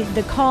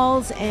the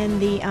calls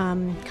and the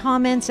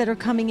comments that are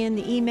coming in,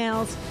 the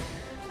emails.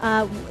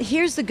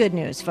 Here's the good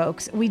news,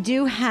 folks. We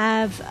do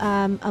have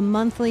a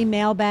monthly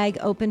mailbag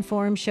open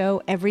forum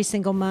show every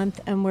single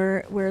month, and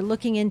we're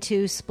looking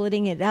into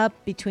splitting it up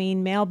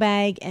between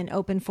mailbag and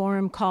open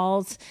forum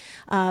calls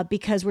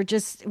because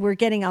we're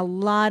getting a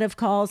lot of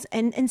calls,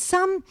 and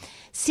some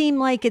seem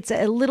like it's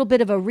a little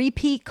bit of a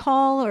repeat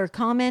call or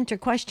comment or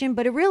question,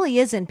 but it really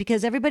isn't,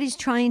 because everybody's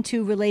trying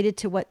to relate it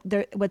to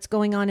what's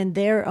going on in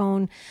their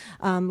own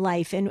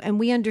life, and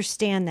we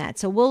understand that.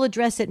 So we'll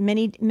address it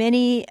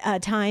many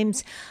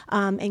times.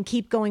 And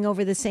keep going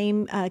over the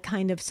same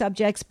kind of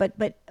subjects. But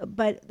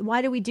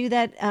why do we do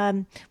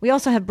that? We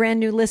also have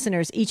brand new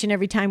listeners each and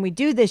every time we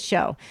do this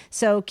show.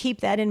 So keep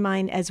that in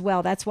mind as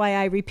well. That's why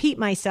I repeat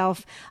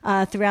myself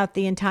throughout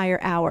the entire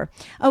hour.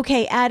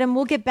 Okay, Adam,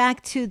 we'll get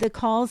back to the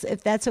calls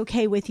if that's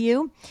okay with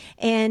you.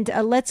 And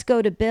let's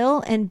go to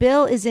Bill. And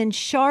Bill is in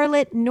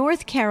Charlotte,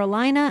 North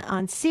Carolina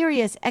on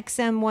Sirius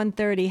XM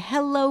 130.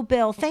 Hello,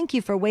 Bill. Thank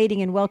you for waiting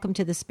and welcome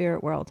to the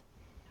Spirit World.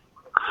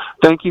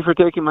 Thank you for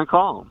taking my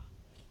call.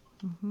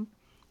 Mm-hmm.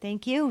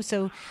 Thank you.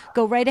 So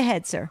go right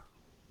ahead, sir.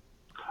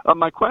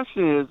 My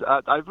question is,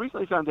 I've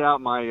recently found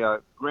out my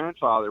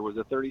grandfather was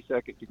a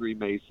 32nd degree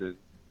Mason,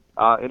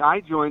 and I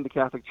joined the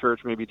Catholic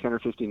Church maybe 10 or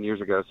 15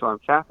 years ago, so I'm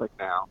Catholic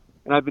now.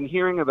 And I've been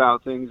hearing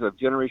about things of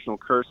generational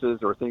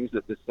curses or things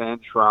that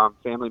descend from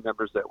family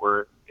members that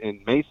were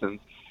in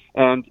Masons.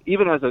 And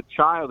even as a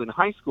child in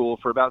high school,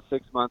 for about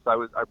 6 months,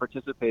 I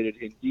participated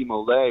in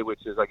Demolay,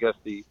 which is, I guess,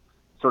 the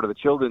sort of the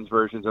children's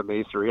versions of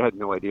Masonry. I had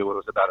no idea what it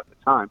was about at the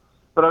time.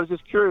 But I was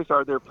just curious,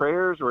 are there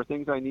prayers or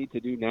things I need to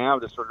do now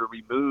to sort of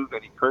remove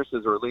any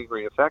curses or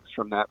lingering effects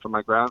from that from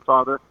my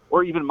grandfather,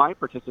 or even my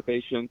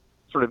participation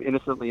sort of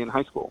innocently in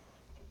high school?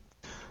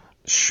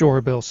 Sure,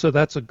 Bill. So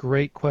that's a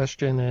great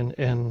question,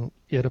 and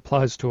it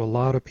applies to a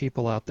lot of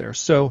people out there.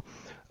 So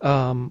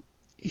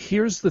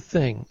here's the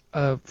thing.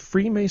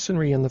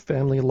 Freemasonry in the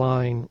family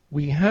line,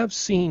 we have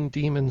seen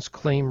demons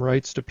claim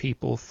rights to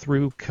people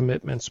through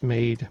commitments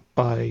made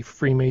by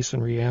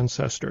Freemasonry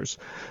ancestors.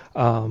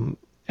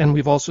 And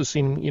we've also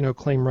seen,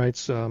 claim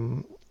rights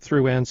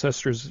through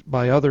ancestors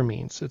by other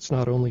means. It's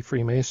not only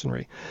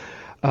Freemasonry.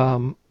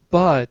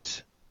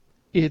 But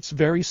it's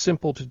very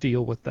simple to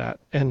deal with that.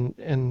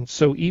 And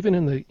so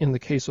even in the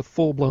case of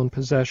full-blown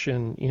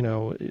possession,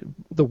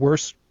 the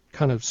worst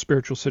kind of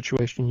spiritual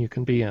situation you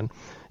can be in,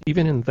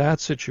 even in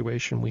that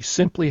situation, we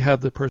simply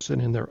have the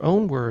person, in their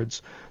own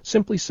words,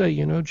 simply say,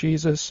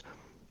 Jesus,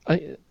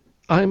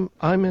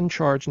 I'm in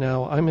charge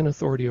now. I'm in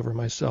authority over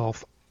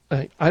myself.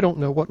 I don't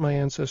know what my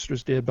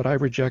ancestors did, but I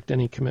reject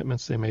any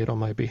commitments they made on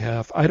my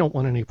behalf. I don't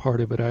want any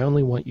part of it. I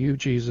only want you,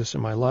 Jesus,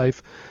 in my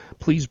life.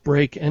 Please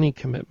break any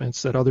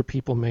commitments that other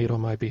people made on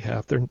my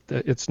behalf.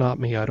 It's not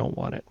me. I don't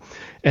want it.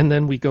 And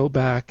then we go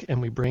back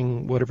and we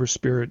bring whatever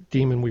spirit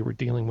demon we were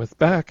dealing with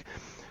back.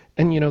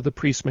 And, the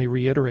priest may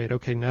reiterate,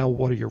 okay, now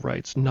what are your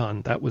rights?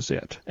 None. That was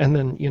it. And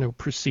then,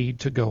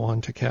 proceed to go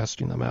on to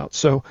casting them out.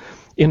 So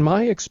in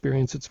my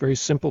experience, it's very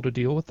simple to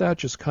deal with that,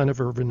 just kind of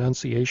a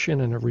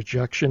renunciation and a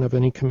rejection of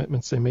any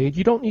commitments they made.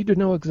 You don't need to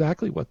know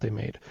exactly what they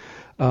made.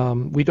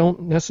 We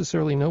don't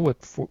necessarily know what,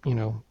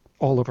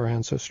 all of our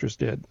ancestors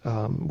did,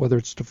 whether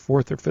it's to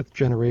fourth or fifth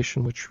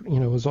generation, which,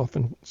 is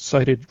often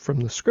cited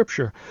from the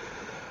scripture.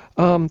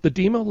 The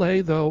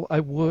Demolay, though, I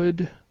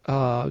would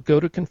go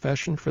to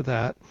confession for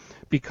that,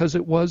 because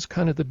it was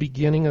kind of the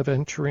beginning of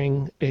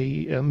entering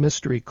a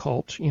mystery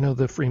cult,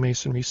 the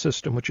Freemasonry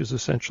system, which is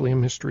essentially a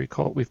mystery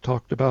cult. We've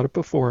talked about it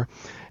before.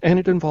 And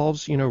it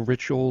involves,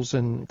 rituals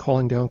and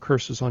calling down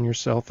curses on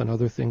yourself and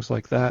other things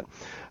like that.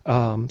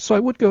 So I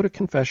would go to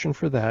confession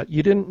for that.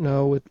 You didn't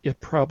know, it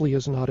probably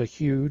is not a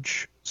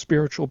huge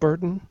spiritual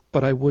burden,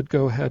 but I would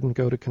go ahead and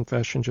go to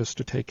confession just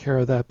to take care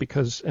of that,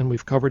 because, and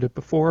we've covered it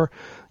before,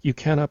 you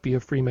cannot be a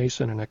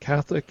Freemason and a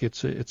Catholic.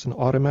 It's an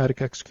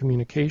automatic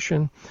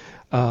excommunication.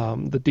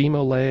 The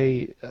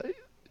Demolay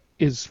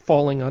is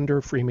falling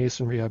under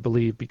Freemasonry, I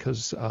believe,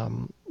 because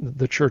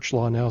the church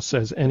law now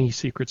says any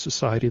secret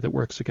society that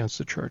works against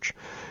the church,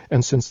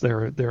 and since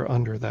they're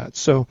under that.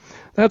 So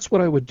that's what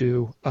I would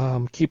do.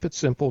 Keep it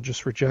simple,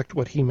 just reject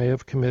what he may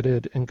have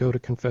committed and go to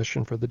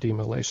confession for the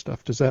Demolay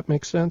stuff. Does that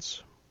make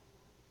sense?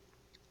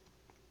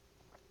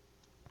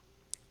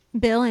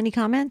 Bill, any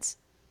comments?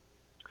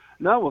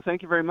 No, well,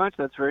 thank you very much.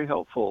 That's very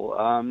helpful.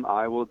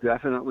 I will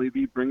definitely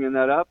be bringing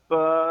that up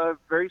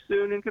very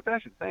soon in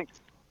confession.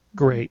 Thanks.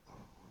 Great.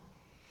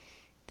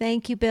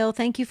 Thank you, Bill.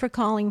 Thank you for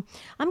calling.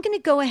 I'm going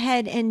to go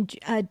ahead and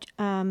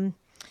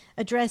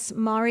address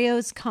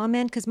Mario's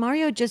comment because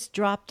Mario just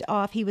dropped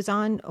off. He was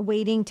on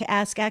waiting to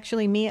ask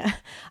actually me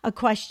a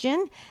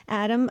question,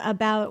 Adam,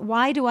 about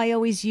why do I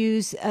always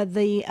use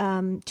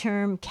the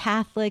term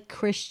Catholic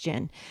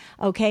Christian?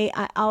 Okay,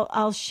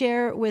 I'll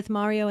share with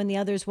Mario and the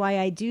others why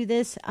I do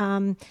this.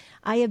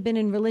 I have been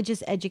in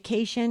religious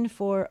education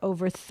for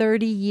over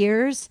 30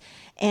 years,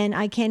 and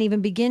I can't even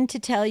begin to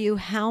tell you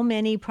how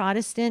many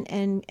Protestant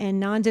and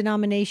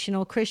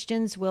non-denominational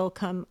Christians will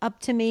come up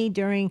to me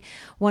during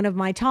one of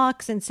my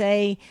talks and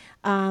say,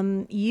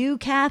 you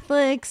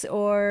Catholics,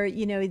 or,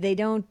 they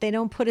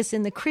don't put us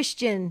in the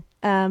Christian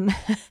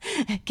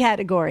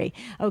category.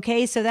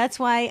 Okay, so that's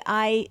why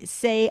I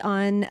say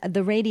on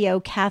the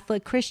radio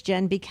Catholic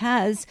Christian,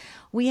 because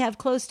we have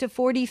close to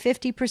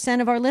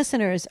 50% of our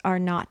listeners are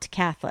not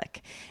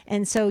Catholic.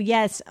 And so,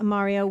 yes,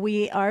 Mario,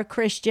 we are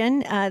Christian,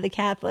 the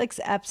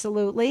Catholics,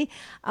 absolutely.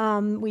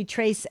 We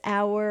trace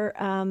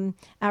our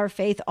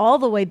faith all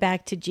the way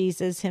back to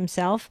Jesus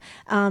himself.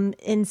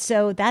 And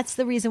so that's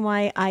the reason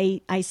why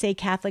I say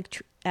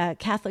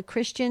Catholic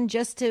Christian,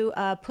 just to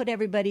put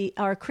everybody,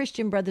 our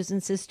Christian brothers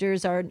and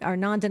sisters, our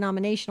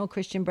non-denominational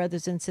Christian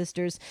brothers and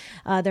sisters,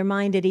 their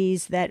mind at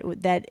ease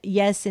that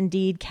yes,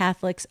 indeed,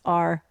 Catholics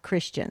are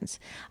Christians.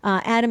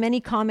 Adam, any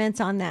comments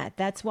on that?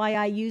 That's why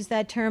I use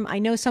that term. I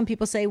know some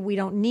people say we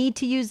don't need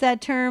to use that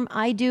term.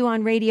 I do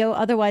on radio.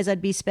 Otherwise,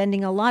 I'd be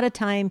spending a lot of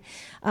time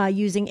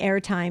using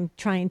airtime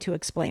trying to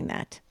explain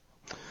that.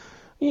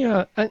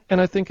 Yeah,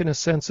 and I think in a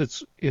sense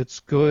it's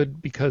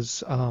good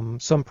because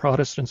some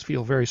Protestants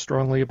feel very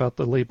strongly about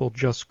the label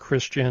just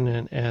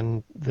Christian,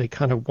 and they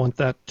kind of want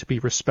that to be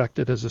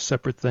respected as a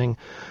separate thing.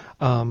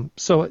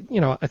 So,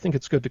 I think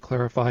it's good to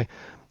clarify.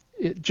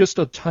 Just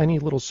a tiny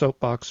little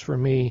soapbox for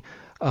me.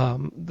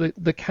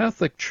 The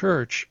Catholic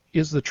Church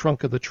is the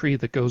trunk of the tree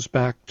that goes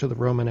back to the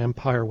Roman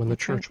Empire when the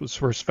church was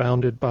first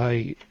founded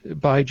by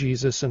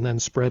Jesus and then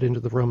spread into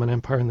the Roman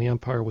Empire, and the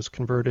empire was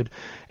converted.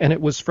 And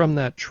it was from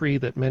that tree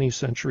that many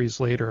centuries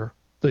later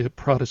the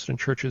Protestant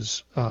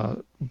churches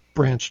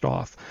branched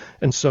off.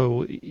 And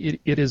so it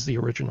is the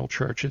original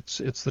church. It's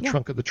the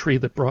trunk of the tree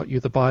that brought you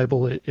the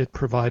Bible. It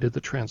provided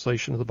the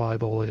translation of the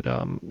Bible.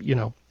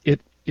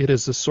 It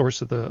is the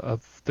source of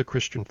the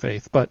Christian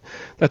faith. But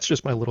that's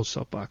just my little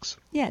soapbox.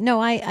 Yeah,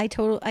 no, I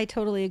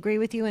totally agree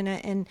with you,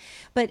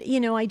 but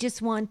I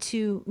just want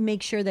to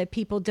make sure that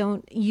people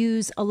don't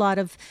use a lot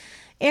of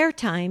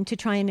airtime to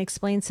try and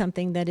explain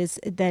something that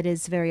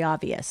is very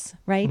obvious,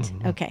 right?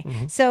 Mm-hmm. Okay.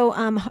 Mm-hmm.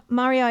 So,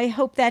 Mario, I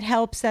hope that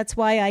helps. That's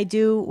why I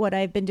do what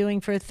I've been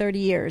doing for 30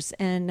 years.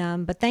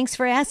 And but thanks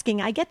for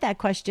asking. I get that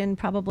question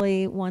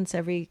probably once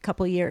every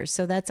couple of years.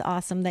 So that's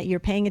awesome that you're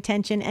paying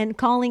attention and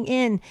calling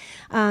in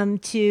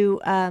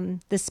to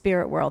the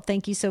spirit world.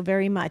 Thank you so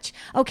very much.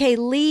 Okay,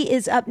 Lee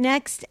is up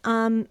next.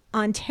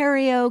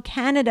 Ontario,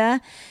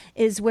 Canada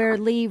is where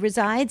Lee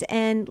resides,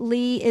 and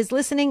Lee is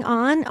listening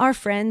on our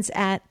friends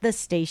at the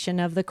Station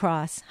of the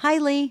Cross. Hi,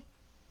 Lee.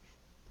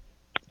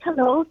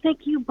 Hello.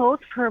 Thank you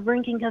both for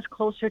bringing us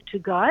closer to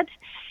God.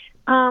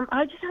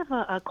 I just have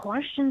a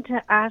question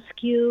to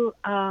ask you,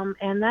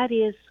 and that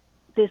is,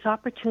 this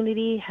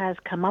opportunity has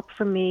come up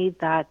for me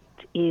that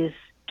is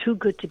too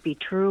good to be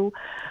true.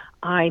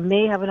 I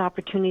may have an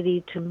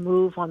opportunity to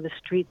move on the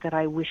street that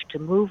I wish to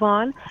move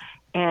on,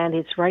 and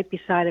it's right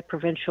beside a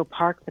provincial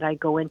park that I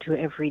go into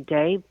every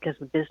day because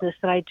of the business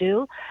that I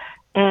do.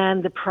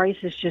 And the price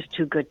is just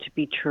too good to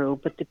be true.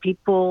 But the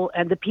people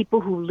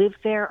who live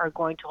there are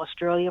going to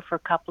Australia for a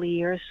couple of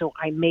years, so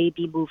I may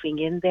be moving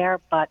in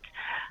there, but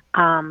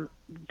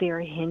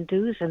they're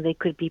Hindus and they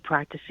could be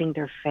practicing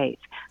their faith.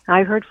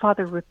 I heard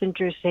Father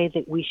Rippinger say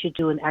that we should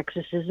do an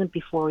exorcism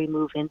before we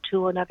move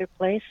into another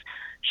place.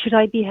 Should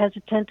I be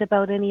hesitant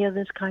about any of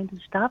this kind of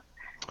stuff?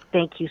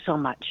 Thank you so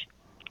much.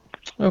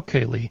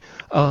 Okay, Lee.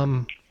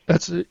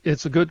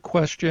 It's a good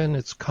question.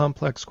 It's a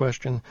complex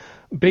question.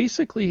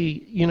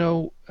 Basically,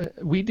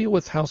 we deal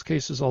with house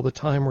cases all the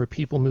time where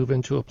people move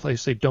into a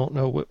place they don't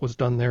know what was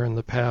done there in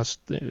the past,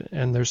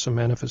 and there's some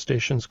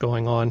manifestations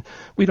going on.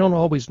 We don't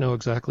always know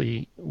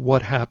exactly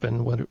what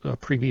happened, what a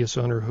previous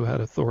owner who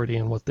had authority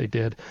and what they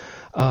did.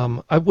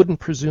 I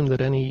wouldn't presume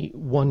that any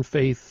one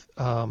faith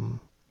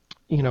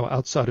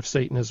outside of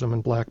Satanism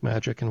and black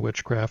magic and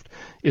witchcraft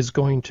is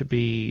going to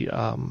be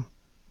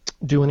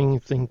doing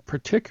anything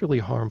particularly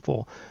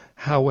harmful.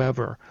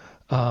 However,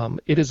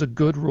 it is a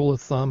good rule of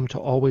thumb to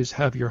always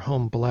have your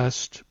home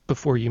blessed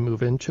before you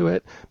move into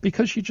it,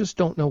 because you just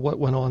don't know what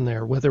went on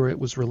there, whether it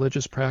was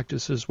religious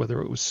practices,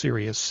 whether it was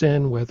serious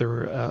sin,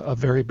 whether a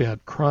very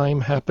bad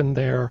crime happened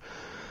there.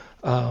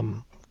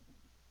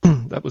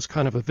 That was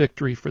kind of a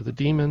victory for the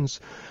demons.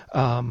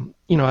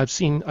 I've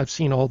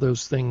seen all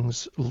those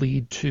things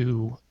lead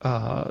to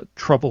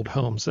troubled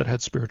homes that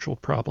had spiritual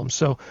problems.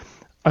 So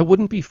I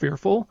wouldn't be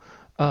fearful.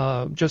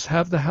 Just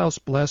have the house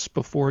blessed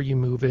before you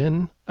move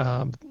in,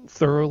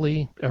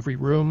 thoroughly, every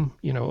room,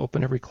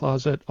 open every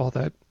closet, all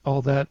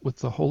that with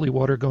the holy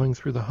water going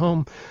through the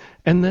home.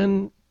 And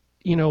then,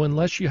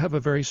 unless you have a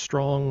very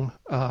strong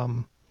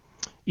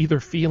either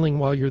feeling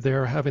while you're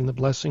there having the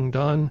blessing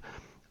done,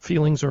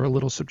 feelings are a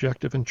little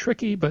subjective and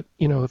tricky, but,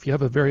 if you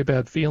have a very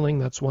bad feeling,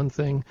 that's one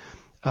thing.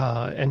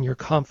 And you're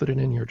confident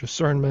in your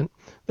discernment,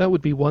 that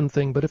would be one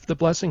thing. But if the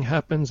blessing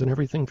happens and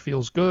everything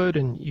feels good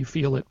and you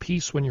feel at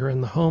peace when you're in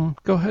the home,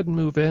 go ahead and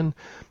move in.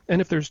 And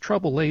if there's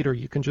trouble later,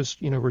 you can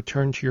just,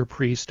 return to your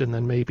priest and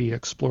then maybe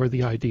explore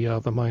the idea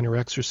of a minor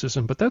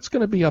exorcism. But that's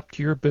going to be up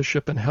to your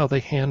bishop and how they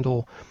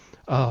handle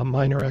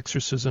minor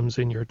exorcisms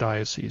in your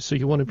diocese. So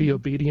you want to be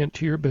obedient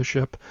to your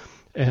bishop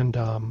and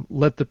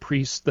let the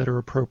priests that are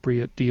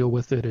appropriate deal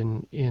with it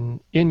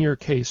in your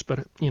case.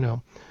 But,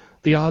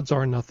 the odds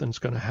are nothing's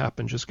going to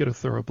happen. Just get a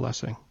thorough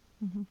blessing.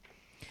 Mm-hmm.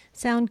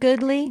 Sound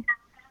good, Lee?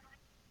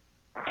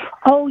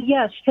 Oh,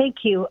 yes,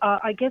 thank you.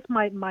 I guess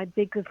my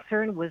big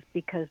concern was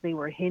because they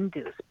were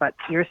Hindus, but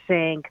you're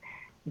saying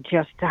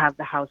just to have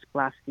the house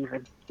blessed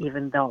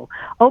even though.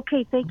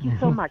 Okay, thank you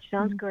so much.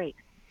 Sounds great.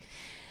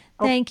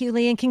 Thank you,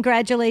 Lee, and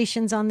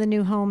congratulations on the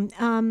new home.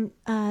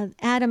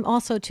 Adam,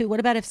 also too. What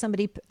about if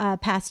somebody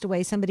passed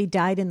away? Somebody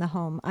died in the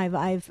home.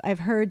 I've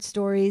heard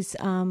stories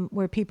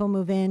where people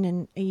move in,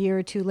 and a year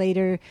or two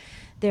later,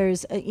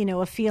 there's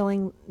a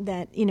feeling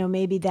that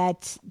maybe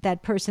that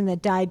person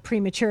that died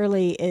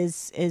prematurely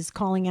is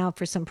calling out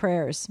for some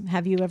prayers.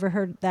 Have you ever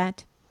heard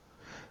that?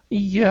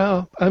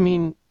 Yeah, I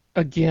mean,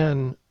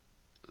 again,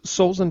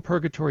 souls in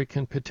purgatory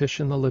can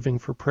petition the living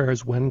for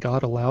prayers when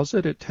God allows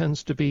it. It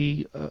tends to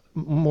be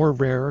more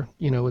rare.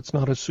 It's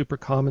not a super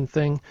common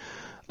thing.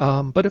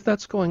 But if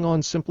that's going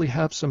on, simply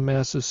have some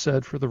masses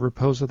said for the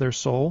repose of their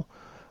soul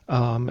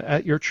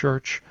at your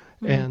church,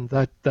 and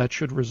that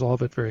should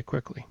resolve it very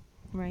quickly.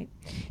 Right.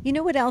 You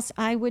know what else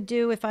I would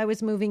do if I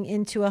was moving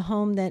into a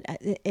home that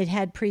it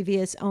had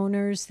previous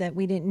owners that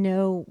we didn't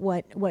know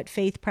what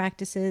faith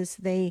practices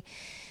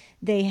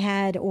they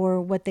had or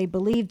what they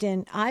believed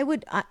in? I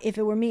would, if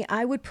it were me,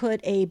 I would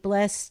put a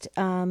blessed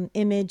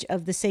image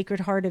of the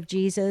Sacred Heart of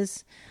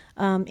Jesus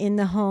in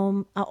the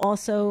home.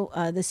 Also,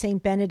 the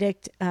Saint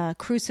Benedict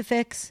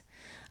crucifix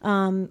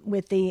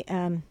with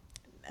the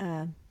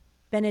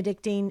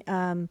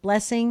Benedictine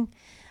blessing.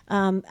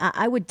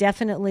 I would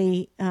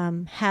definitely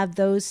have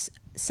those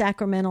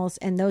sacramentals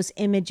and those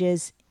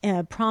images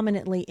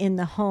prominently in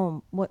the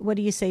home. What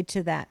do you say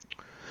to that?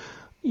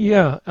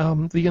 Yeah,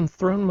 the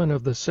enthronement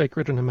of the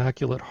Sacred and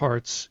Immaculate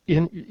Hearts,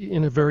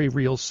 in a very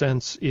real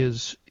sense,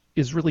 is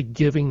really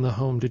giving the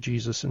home to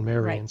Jesus and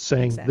Mary, and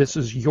saying, This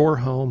is your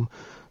home.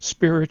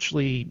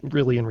 Spiritually,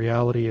 really, in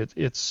reality,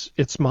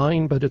 it's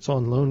mine, but it's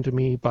on loan to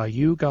me by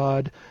you,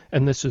 God,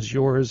 and this is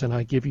yours, and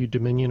I give you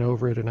dominion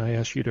over it, and I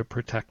ask you to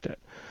protect it.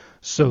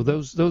 So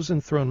those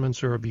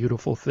enthronements are a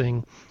beautiful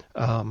thing.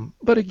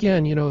 But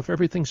again, if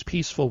everything's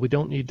peaceful, we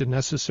don't need to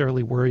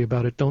necessarily worry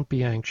about it. Don't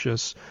be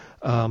anxious.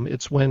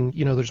 It's when,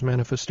 there's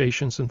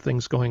manifestations and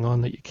things going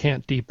on that you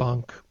can't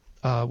debunk.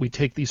 We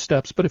take these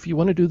steps. But if you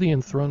want to do the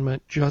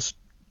enthronement just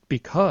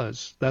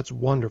because, that's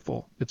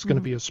wonderful. It's going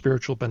to be a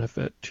spiritual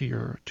benefit to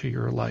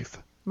your life.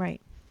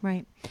 Right.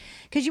 Right.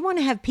 Because you want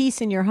to have peace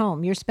in your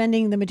home. You're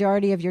spending the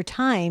majority of your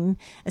time,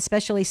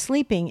 especially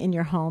sleeping in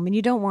your home, and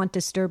you don't want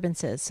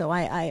disturbances. So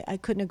I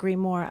couldn't agree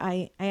more.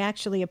 I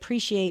actually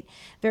appreciate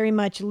very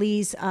much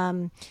Lee's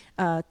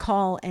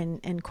call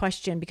and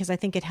question, because I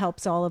think it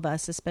helps all of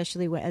us,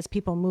 especially as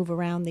people move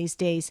around these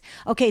days.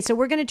 Okay, so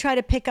we're going to try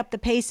to pick up the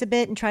pace a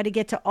bit and try to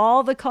get to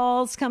all the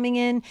calls coming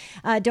in.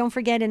 Don't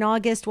forget, in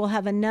August, we'll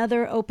have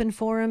another open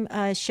forum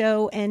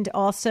show and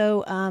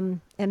also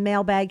a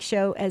mailbag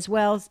show as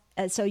well.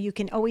 So you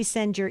can always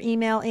send your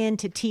email in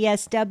to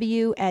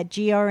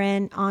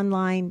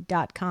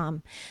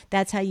tsw@grnonline.com.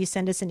 That's how you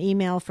send us an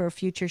email for a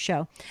future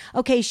show.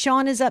 Okay,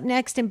 Sean is up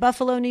next in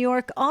Buffalo, New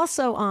York,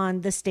 also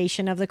on the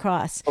Station of the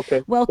Cross.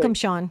 Okay. Welcome,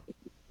 Sean.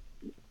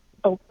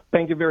 Oh,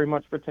 thank you very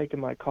much for taking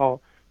my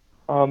call.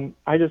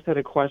 I just had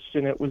a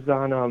question. It was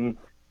on,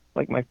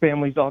 my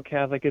family's all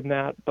Catholic in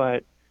that,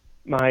 but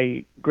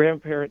my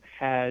grandparent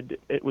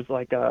it was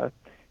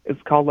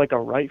it's called a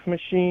Rife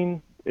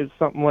machine. Is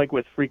something like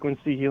with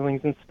frequency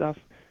healings and stuff.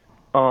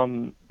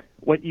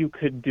 What you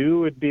could do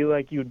would be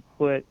you'd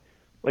put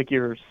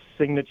your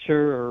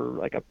signature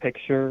or a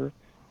picture,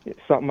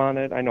 something on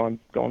it. I know I'm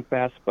going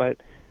fast, but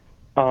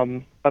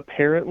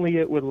apparently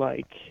it would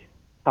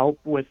help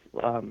with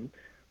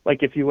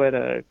if you had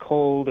a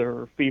cold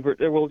or fever.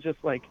 It will just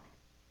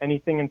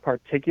anything in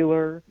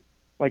particular.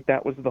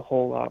 That was the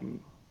whole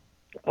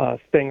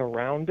thing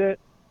around it,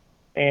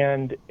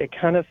 and it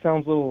kind of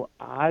sounds a little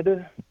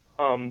odd.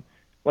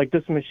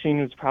 This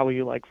machine was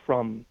probably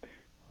from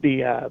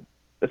the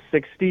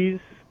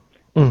 60s,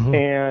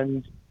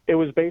 and it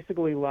was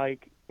basically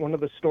one of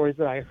the stories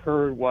that I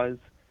heard was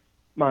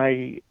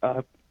my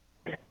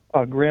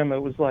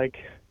grandma was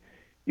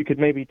you could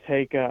maybe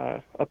take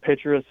a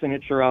picture, a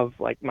signature of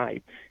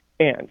my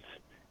aunt,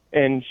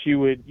 and she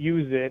would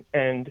use it,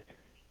 and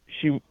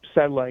she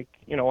said, like,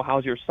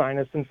 how's your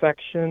sinus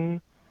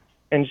infection?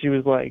 And she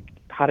was like,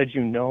 how did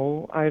you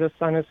know I had a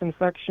sinus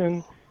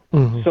infection?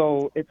 Mm-hmm.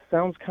 So it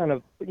sounds kind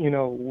of,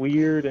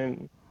 weird.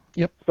 And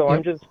Yep. so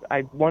Yep.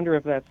 I wonder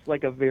if that's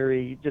like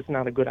just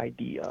not a good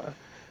idea.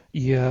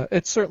 Yeah,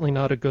 it's certainly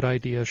not a good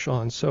idea,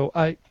 Sean. So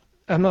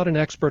I'm not an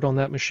expert on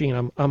that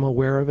machine. I'm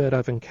aware of it.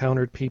 I've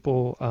encountered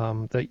people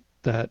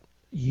that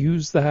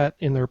use that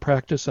in their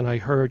practice, and I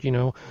heard,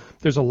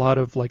 there's a lot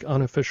of like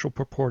unofficial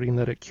purporting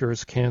that it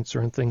cures cancer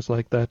and things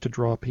like that to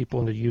draw people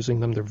into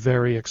using them. They're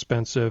very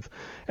expensive,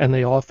 and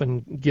they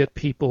often get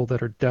people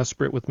that are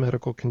desperate with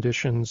medical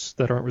conditions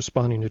that aren't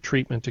responding to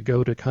treatment to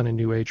go to kind of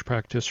new age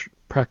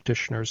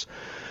practitioners.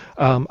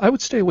 I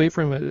would stay away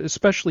from it,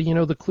 especially,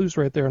 the clues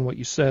right there in what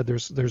you said.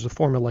 There's a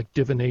form of like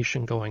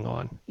divination going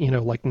on,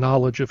 like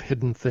knowledge of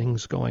hidden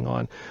things going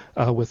on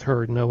with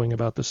her knowing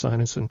about the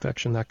sinus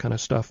infection, that kind of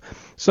stuff.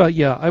 So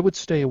yeah, I would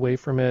stay away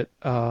from it.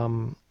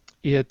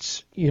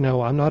 It's,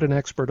 I'm not an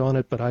expert on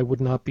it, but I would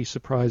not be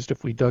surprised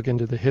if we dug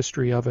into the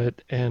history of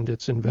it and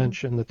its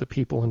invention, that the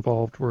people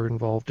involved were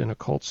involved in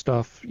occult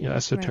stuff,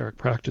 esoteric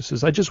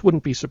practices. I just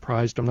wouldn't be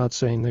surprised. I'm not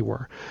saying they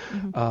were.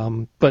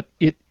 But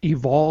it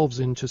evolves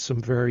into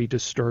some very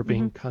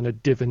disturbing kind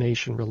of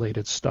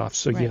divination-related stuff.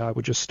 So yeah, I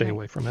would just stay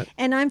away from it.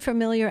 And I'm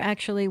familiar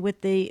actually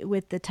with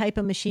the type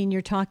of machine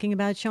you're talking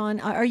about,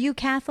 Sean. Are you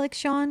Catholic,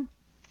 Sean?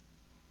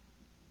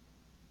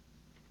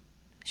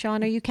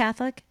 Sean, are you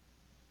Catholic?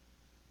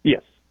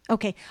 Yes.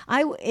 Okay.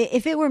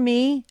 If it were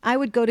me, I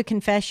would go to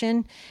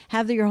confession,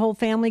 have your whole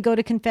family go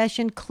to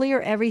confession, clear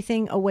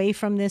everything away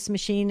from this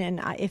machine. And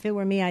if it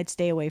were me, I'd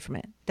stay away from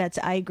it.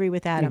 I agree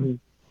with Adam.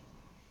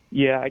 Mm-hmm.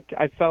 Yeah,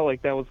 I felt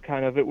like that was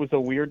it was a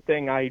weird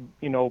thing. I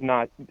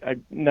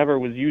never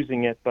was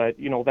using it, but,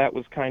 that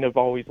was kind of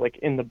always like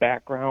in the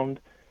background,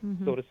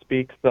 so to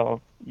speak. So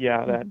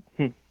yeah,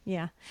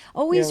 Yeah.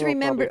 Always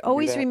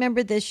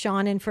remember this,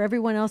 Sean, and for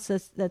everyone else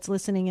that's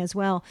listening as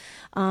well.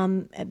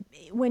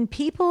 When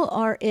people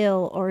are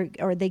ill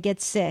or they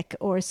get sick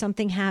or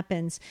something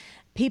happens,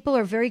 people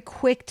are very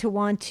quick to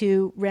want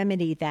to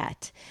remedy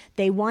that.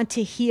 They want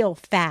to heal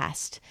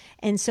fast.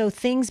 And so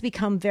things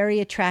become very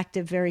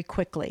attractive very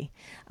quickly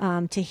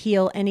to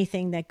heal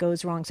anything that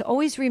goes wrong. So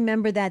always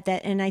remember that.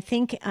 And I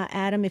think,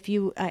 Adam,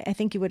 I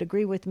think you would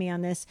agree with me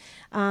on this.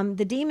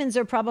 The demons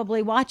are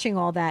probably watching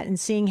all that and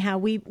seeing how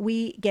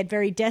we get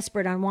very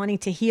desperate on wanting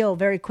to heal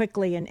very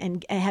quickly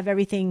and have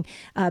everything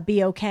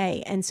be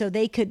okay. And so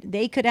they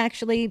could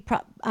actually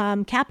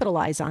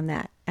capitalize on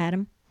that,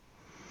 Adam.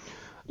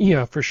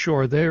 Yeah, for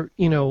sure. There,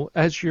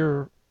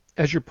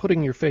 as you're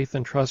putting your faith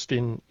and trust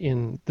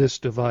in this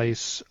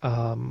device,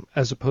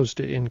 as opposed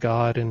to in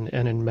God and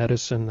in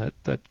medicine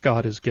that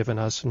God has given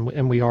us,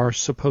 and we are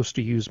supposed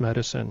to use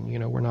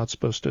medicine. We're not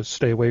supposed to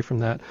stay away from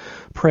that.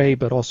 Pray,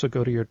 but also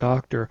go to your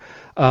doctor.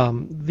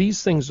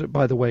 These things,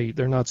 by the way,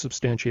 they're not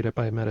substantiated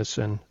by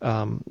medicine.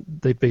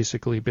 They've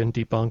basically been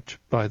debunked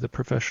by the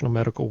professional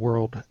medical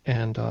world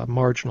and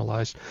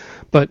marginalized.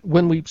 But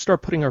when we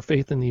start putting our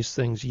faith in these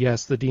things,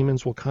 yes, the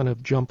demons will kind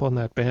of jump on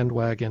that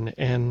bandwagon,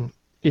 and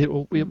it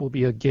will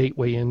be a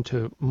gateway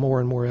into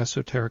more and more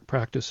esoteric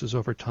practices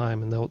over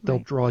time, and they'll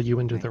draw you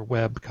into their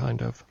web,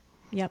 kind of.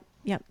 Yep.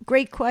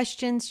 Great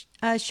questions,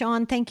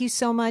 Sean. Thank you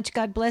so much.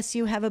 God bless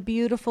you. Have a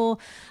beautiful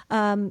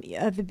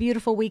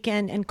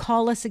weekend, and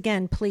call us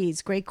again,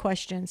 please. Great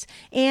questions.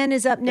 Ann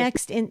is up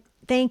next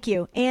Thank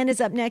you. Ann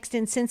is up next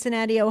in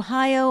Cincinnati,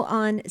 Ohio,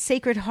 on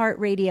Sacred Heart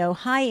Radio.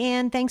 Hi,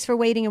 Ann. Thanks for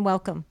waiting and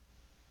welcome.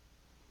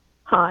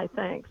 Hi.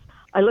 Thanks.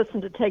 I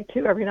listen to Take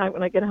Two every night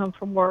when I get home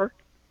from work.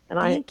 And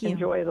I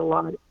enjoy it a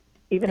lot.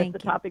 Even if the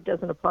topic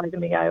doesn't apply to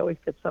me, I always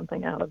get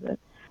something out of it.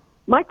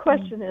 My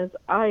question is,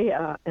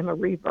 I am a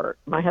revert.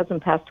 My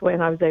husband passed away,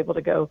 and I was able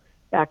to go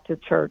back to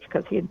church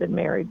because he had been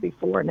married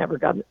before and never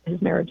got his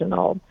marriage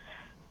annulled.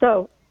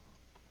 So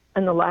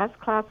in the last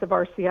class of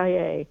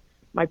RCIA,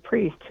 my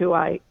priest, who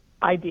I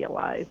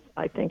idealize,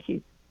 I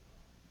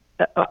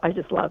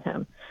just love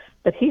him,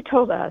 but he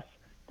told us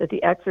that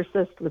The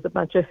Exorcist was a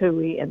bunch of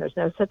hooey, and there's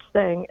no such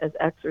thing as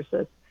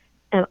exorcists.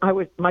 And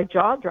my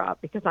jaw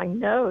dropped because I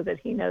know that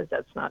he knows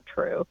that's not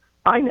true.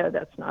 I know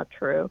that's not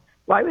true.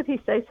 Why would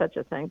he say such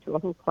a thing to a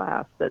whole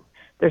class, that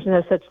there's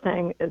no such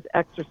thing as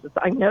exorcists?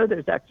 I know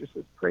there's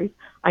exorcist priests.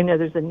 I know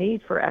there's a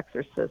need for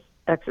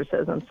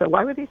exorcism. So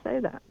why would he say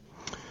that?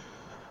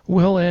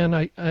 Well,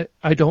 Anne,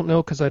 I don't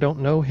know, because I don't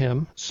know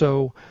him.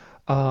 So,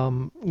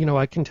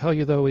 I can tell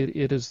you, though,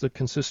 it is the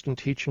consistent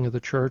teaching of the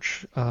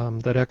church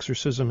that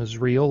exorcism is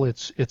real.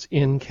 It's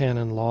in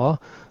canon law.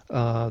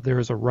 There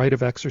is a rite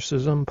of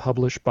exorcism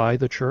published by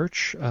the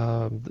church.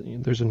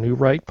 There's a new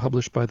rite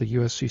published by the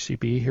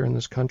USCCB here in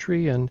this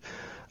country, and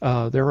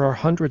there are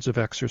hundreds of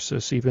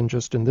exorcists even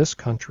just in this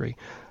country.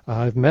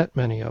 I've met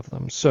many of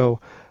them. So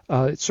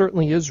it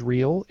certainly is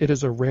real. It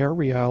is a rare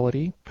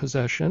reality,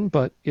 possession,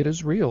 but it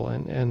is real,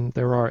 and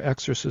there are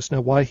exorcists.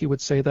 Now, why he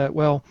would say that?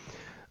 Well,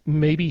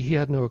 Maybe he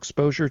had no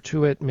exposure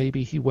to it.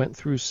 Maybe he went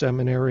through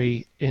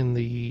seminary in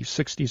the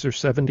 60s or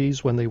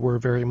 70s when they were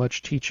very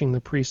much teaching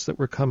the priests that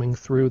were coming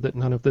through that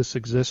none of this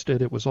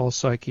existed. It was all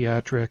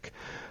psychiatric.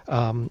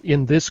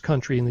 In this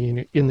country,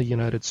 in the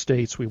United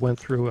States, we went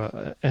through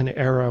an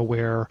era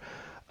where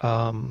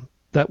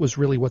that was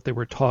really what they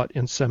were taught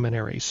in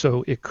seminary.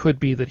 So it could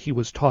be that he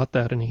was taught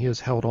that and he has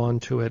held on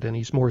to it, and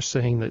he's more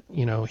saying that,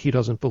 he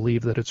doesn't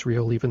believe that it's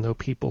real even though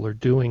people are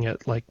doing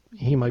it. Like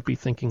he might be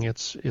thinking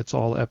it's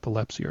all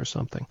epilepsy or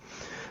something.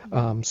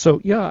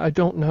 So yeah, I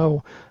don't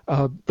know,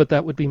 but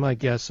that would be my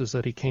guess, is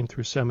that he came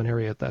through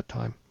seminary at that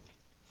time.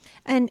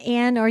 And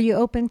Anne, are you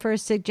open for a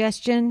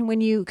suggestion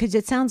because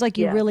it sounds like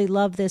you really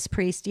love this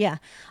priest? Yeah,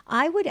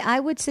 I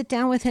would sit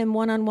down with him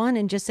one-on-one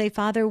and just say,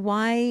 Father,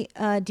 why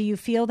do you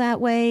feel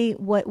that way?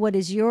 What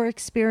is your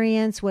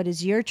experience? What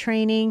is your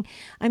training?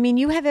 I mean,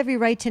 you have every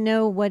right to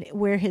know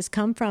where his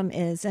come from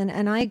is.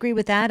 And I agree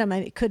with Adam.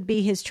 It could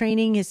be his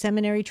training, his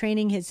seminary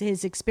training,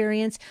 his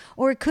experience,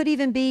 or it could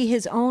even be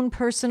his own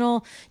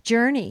personal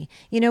journey.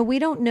 We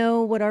don't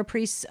know what our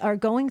priests are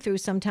going through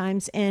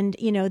sometimes, and,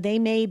 they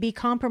may be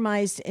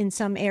compromised in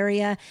some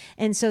area,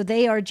 and so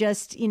they are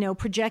just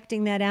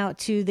projecting that out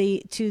to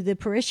the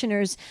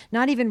parishioners,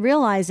 not even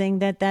realizing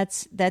that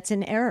that's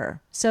an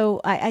error.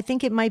 So I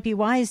think it might be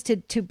wise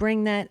to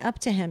bring that up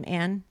to him,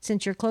 Anne,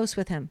 since you're close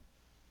with him.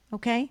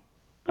 Okay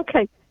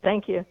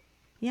Thank you.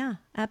 Yeah,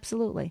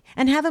 absolutely.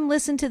 And have him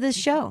listen to this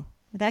show.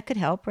 That could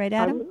help, right,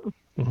 Adam?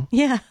 Mm-hmm.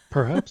 Yeah,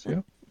 perhaps.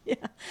 Yeah. Yeah.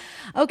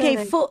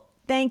 Okay.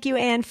 Thank you,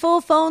 Anne. Full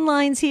phone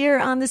lines here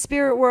on the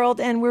Spirit World,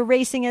 and we're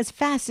racing as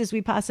fast as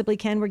we possibly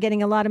can. We're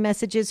getting a lot of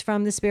messages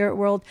from the Spirit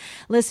World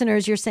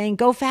listeners. You're saying,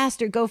 go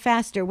faster, go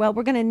faster. Well,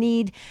 we're going to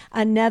need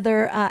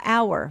another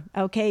hour,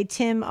 okay?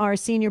 Tim, our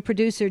senior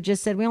producer,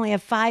 just said we only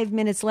have 5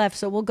 minutes left,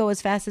 so we'll go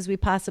as fast as we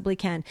possibly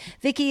can.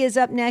 Vicki is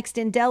up next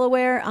in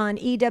Delaware on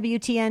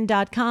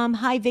EWTN.com.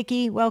 Hi,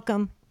 Vicki.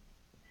 Welcome.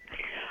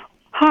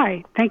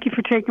 Hi. Thank you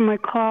for taking my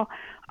call.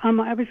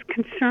 I was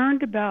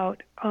concerned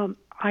about,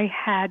 I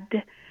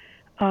had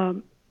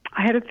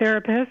a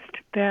therapist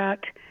that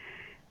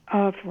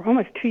for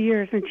almost 2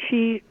 years, and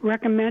she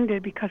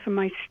recommended, because of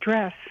my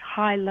stress,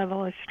 high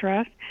level of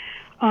stress,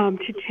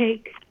 to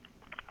take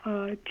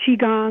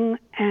qigong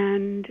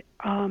and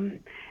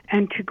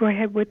to go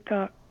ahead with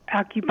the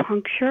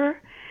acupuncture.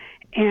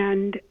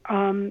 And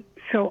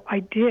so I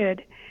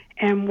did.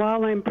 And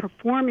while I'm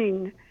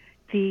performing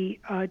the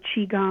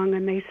qigong,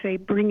 and they say,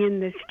 bring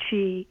in this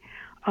qi,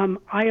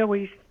 I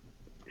always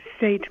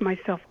say to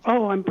myself,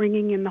 I'm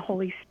bringing in the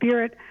Holy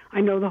Spirit.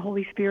 I know the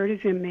Holy Spirit is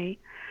in me,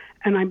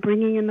 and I'm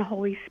bringing in the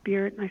Holy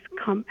Spirit,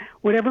 and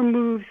whatever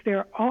moves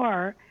there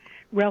are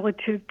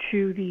relative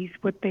to these,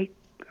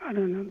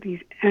 these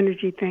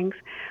energy things,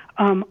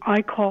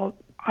 I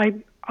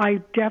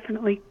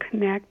definitely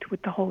connect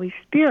with the Holy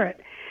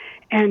Spirit.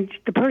 And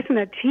the person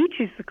that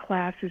teaches the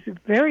class is a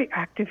very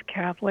active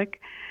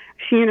Catholic.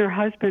 She and her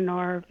husband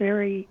are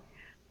very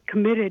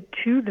committed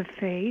to the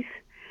faith.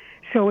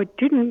 So it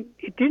didn't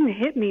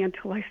hit me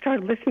until I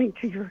started listening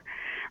to your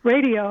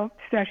radio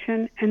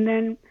session. And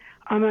then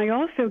I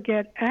also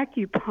get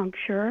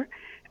acupuncture.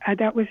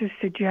 That was a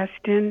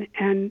suggestion,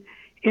 and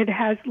it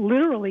has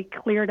literally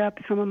cleared up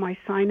some of my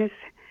sinus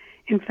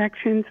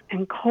infections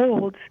and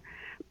colds.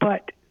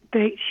 But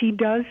she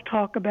does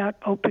talk about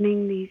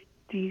opening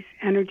these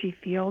energy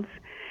fields,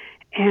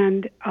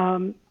 and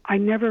I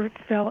never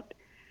felt,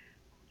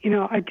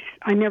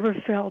 I never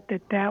felt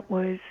that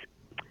was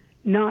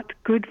not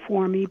good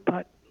for me,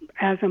 but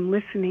as I'm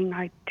listening,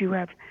 I do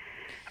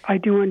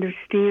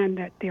understand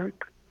that there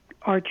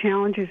are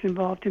challenges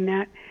involved in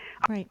that.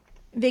 Right.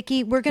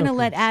 Vicki, we're going to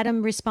let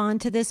Adam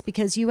respond to this,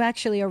 because you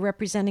actually are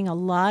representing a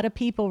lot of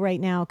people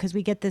right now, because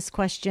we get this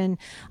question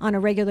on a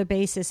regular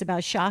basis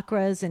about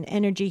chakras and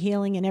energy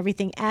healing and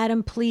everything.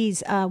 Adam,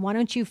 please, why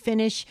don't you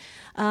finish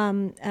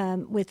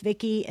with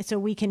Vicki so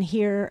we can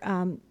hear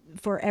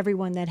for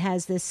everyone that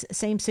has this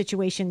same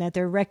situation that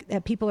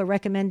that people are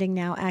recommending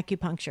now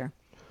acupuncture.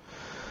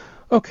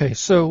 Okay,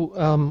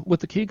 so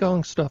with the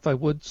Qigong stuff, I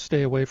would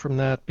stay away from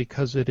that,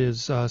 because it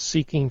is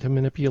seeking to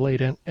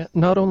manipulate,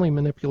 not only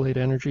manipulate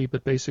energy,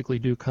 but basically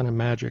do kind of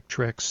magic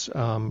tricks,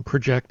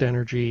 project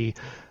energy.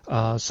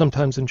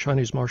 Sometimes in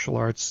Chinese martial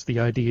arts,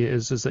 the idea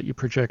is that you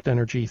project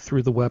energy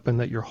through the weapon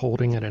that you're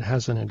holding, and it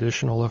has an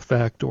additional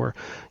effect, or,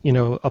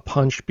 a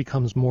punch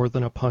becomes more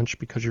than a punch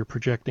because you're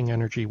projecting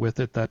energy with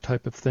it, that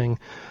type of thing.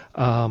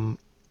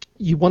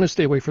 You want to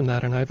stay away from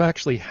that, and I've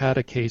actually had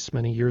a case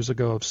many years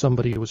ago of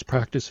somebody who was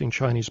practicing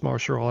Chinese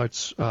martial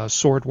arts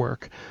sword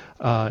work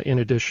in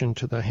addition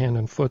to the hand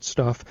and foot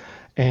stuff,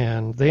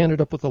 and they ended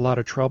up with a lot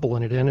of trouble,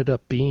 and it ended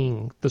up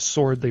being the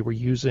sword they were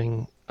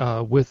using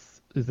with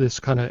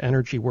this kind of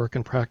energy work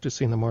and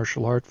practicing the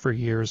martial art for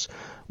years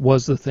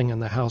was the thing in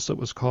the house that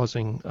was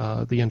causing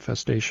the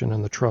infestation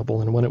and the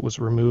trouble, and when it was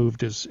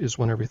removed is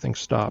when everything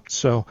stopped.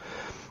 So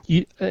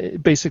you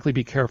basically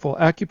be careful.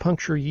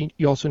 Acupuncture,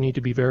 you also need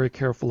to be very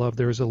careful of.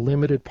 There's a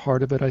limited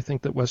part of it, I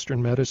think, that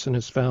Western medicine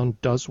has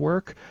found does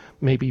work,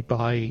 maybe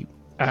by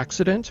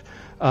accident,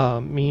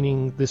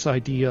 meaning this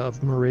idea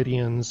of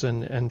meridians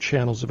and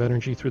channels of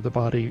energy through the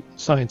body.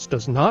 Science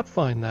does not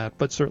find that,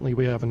 but certainly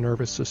we have a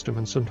nervous system,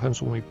 and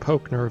sometimes when we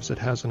poke nerves, it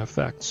has an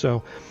effect.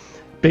 So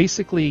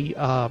basically,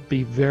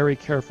 be very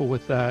careful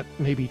with that.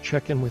 Maybe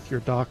check in with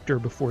your doctor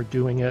before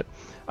doing it.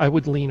 I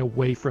would lean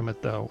away from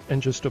it, though,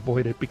 and just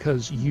avoid it,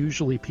 because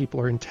usually people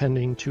are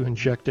intending to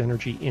inject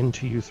energy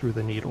into you through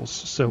the needles.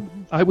 So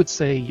I would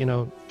say,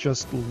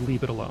 just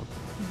leave it alone.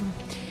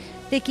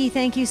 Vicki,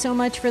 thank you so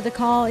much for the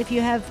call. If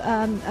you have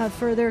a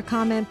further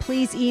comment,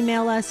 please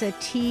email us at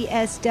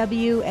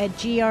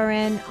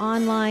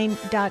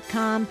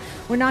tsw@grnonline.com.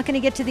 We're not going to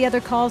get to the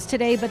other calls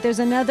today, but there's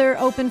another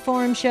open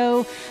forum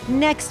show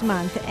next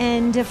month.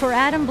 And for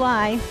Adam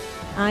Bly,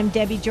 I'm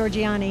Debbie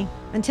Georgiani.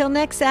 Until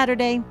next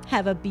Saturday,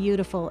 have a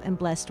beautiful and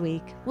blessed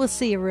week. We'll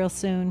see you real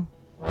soon.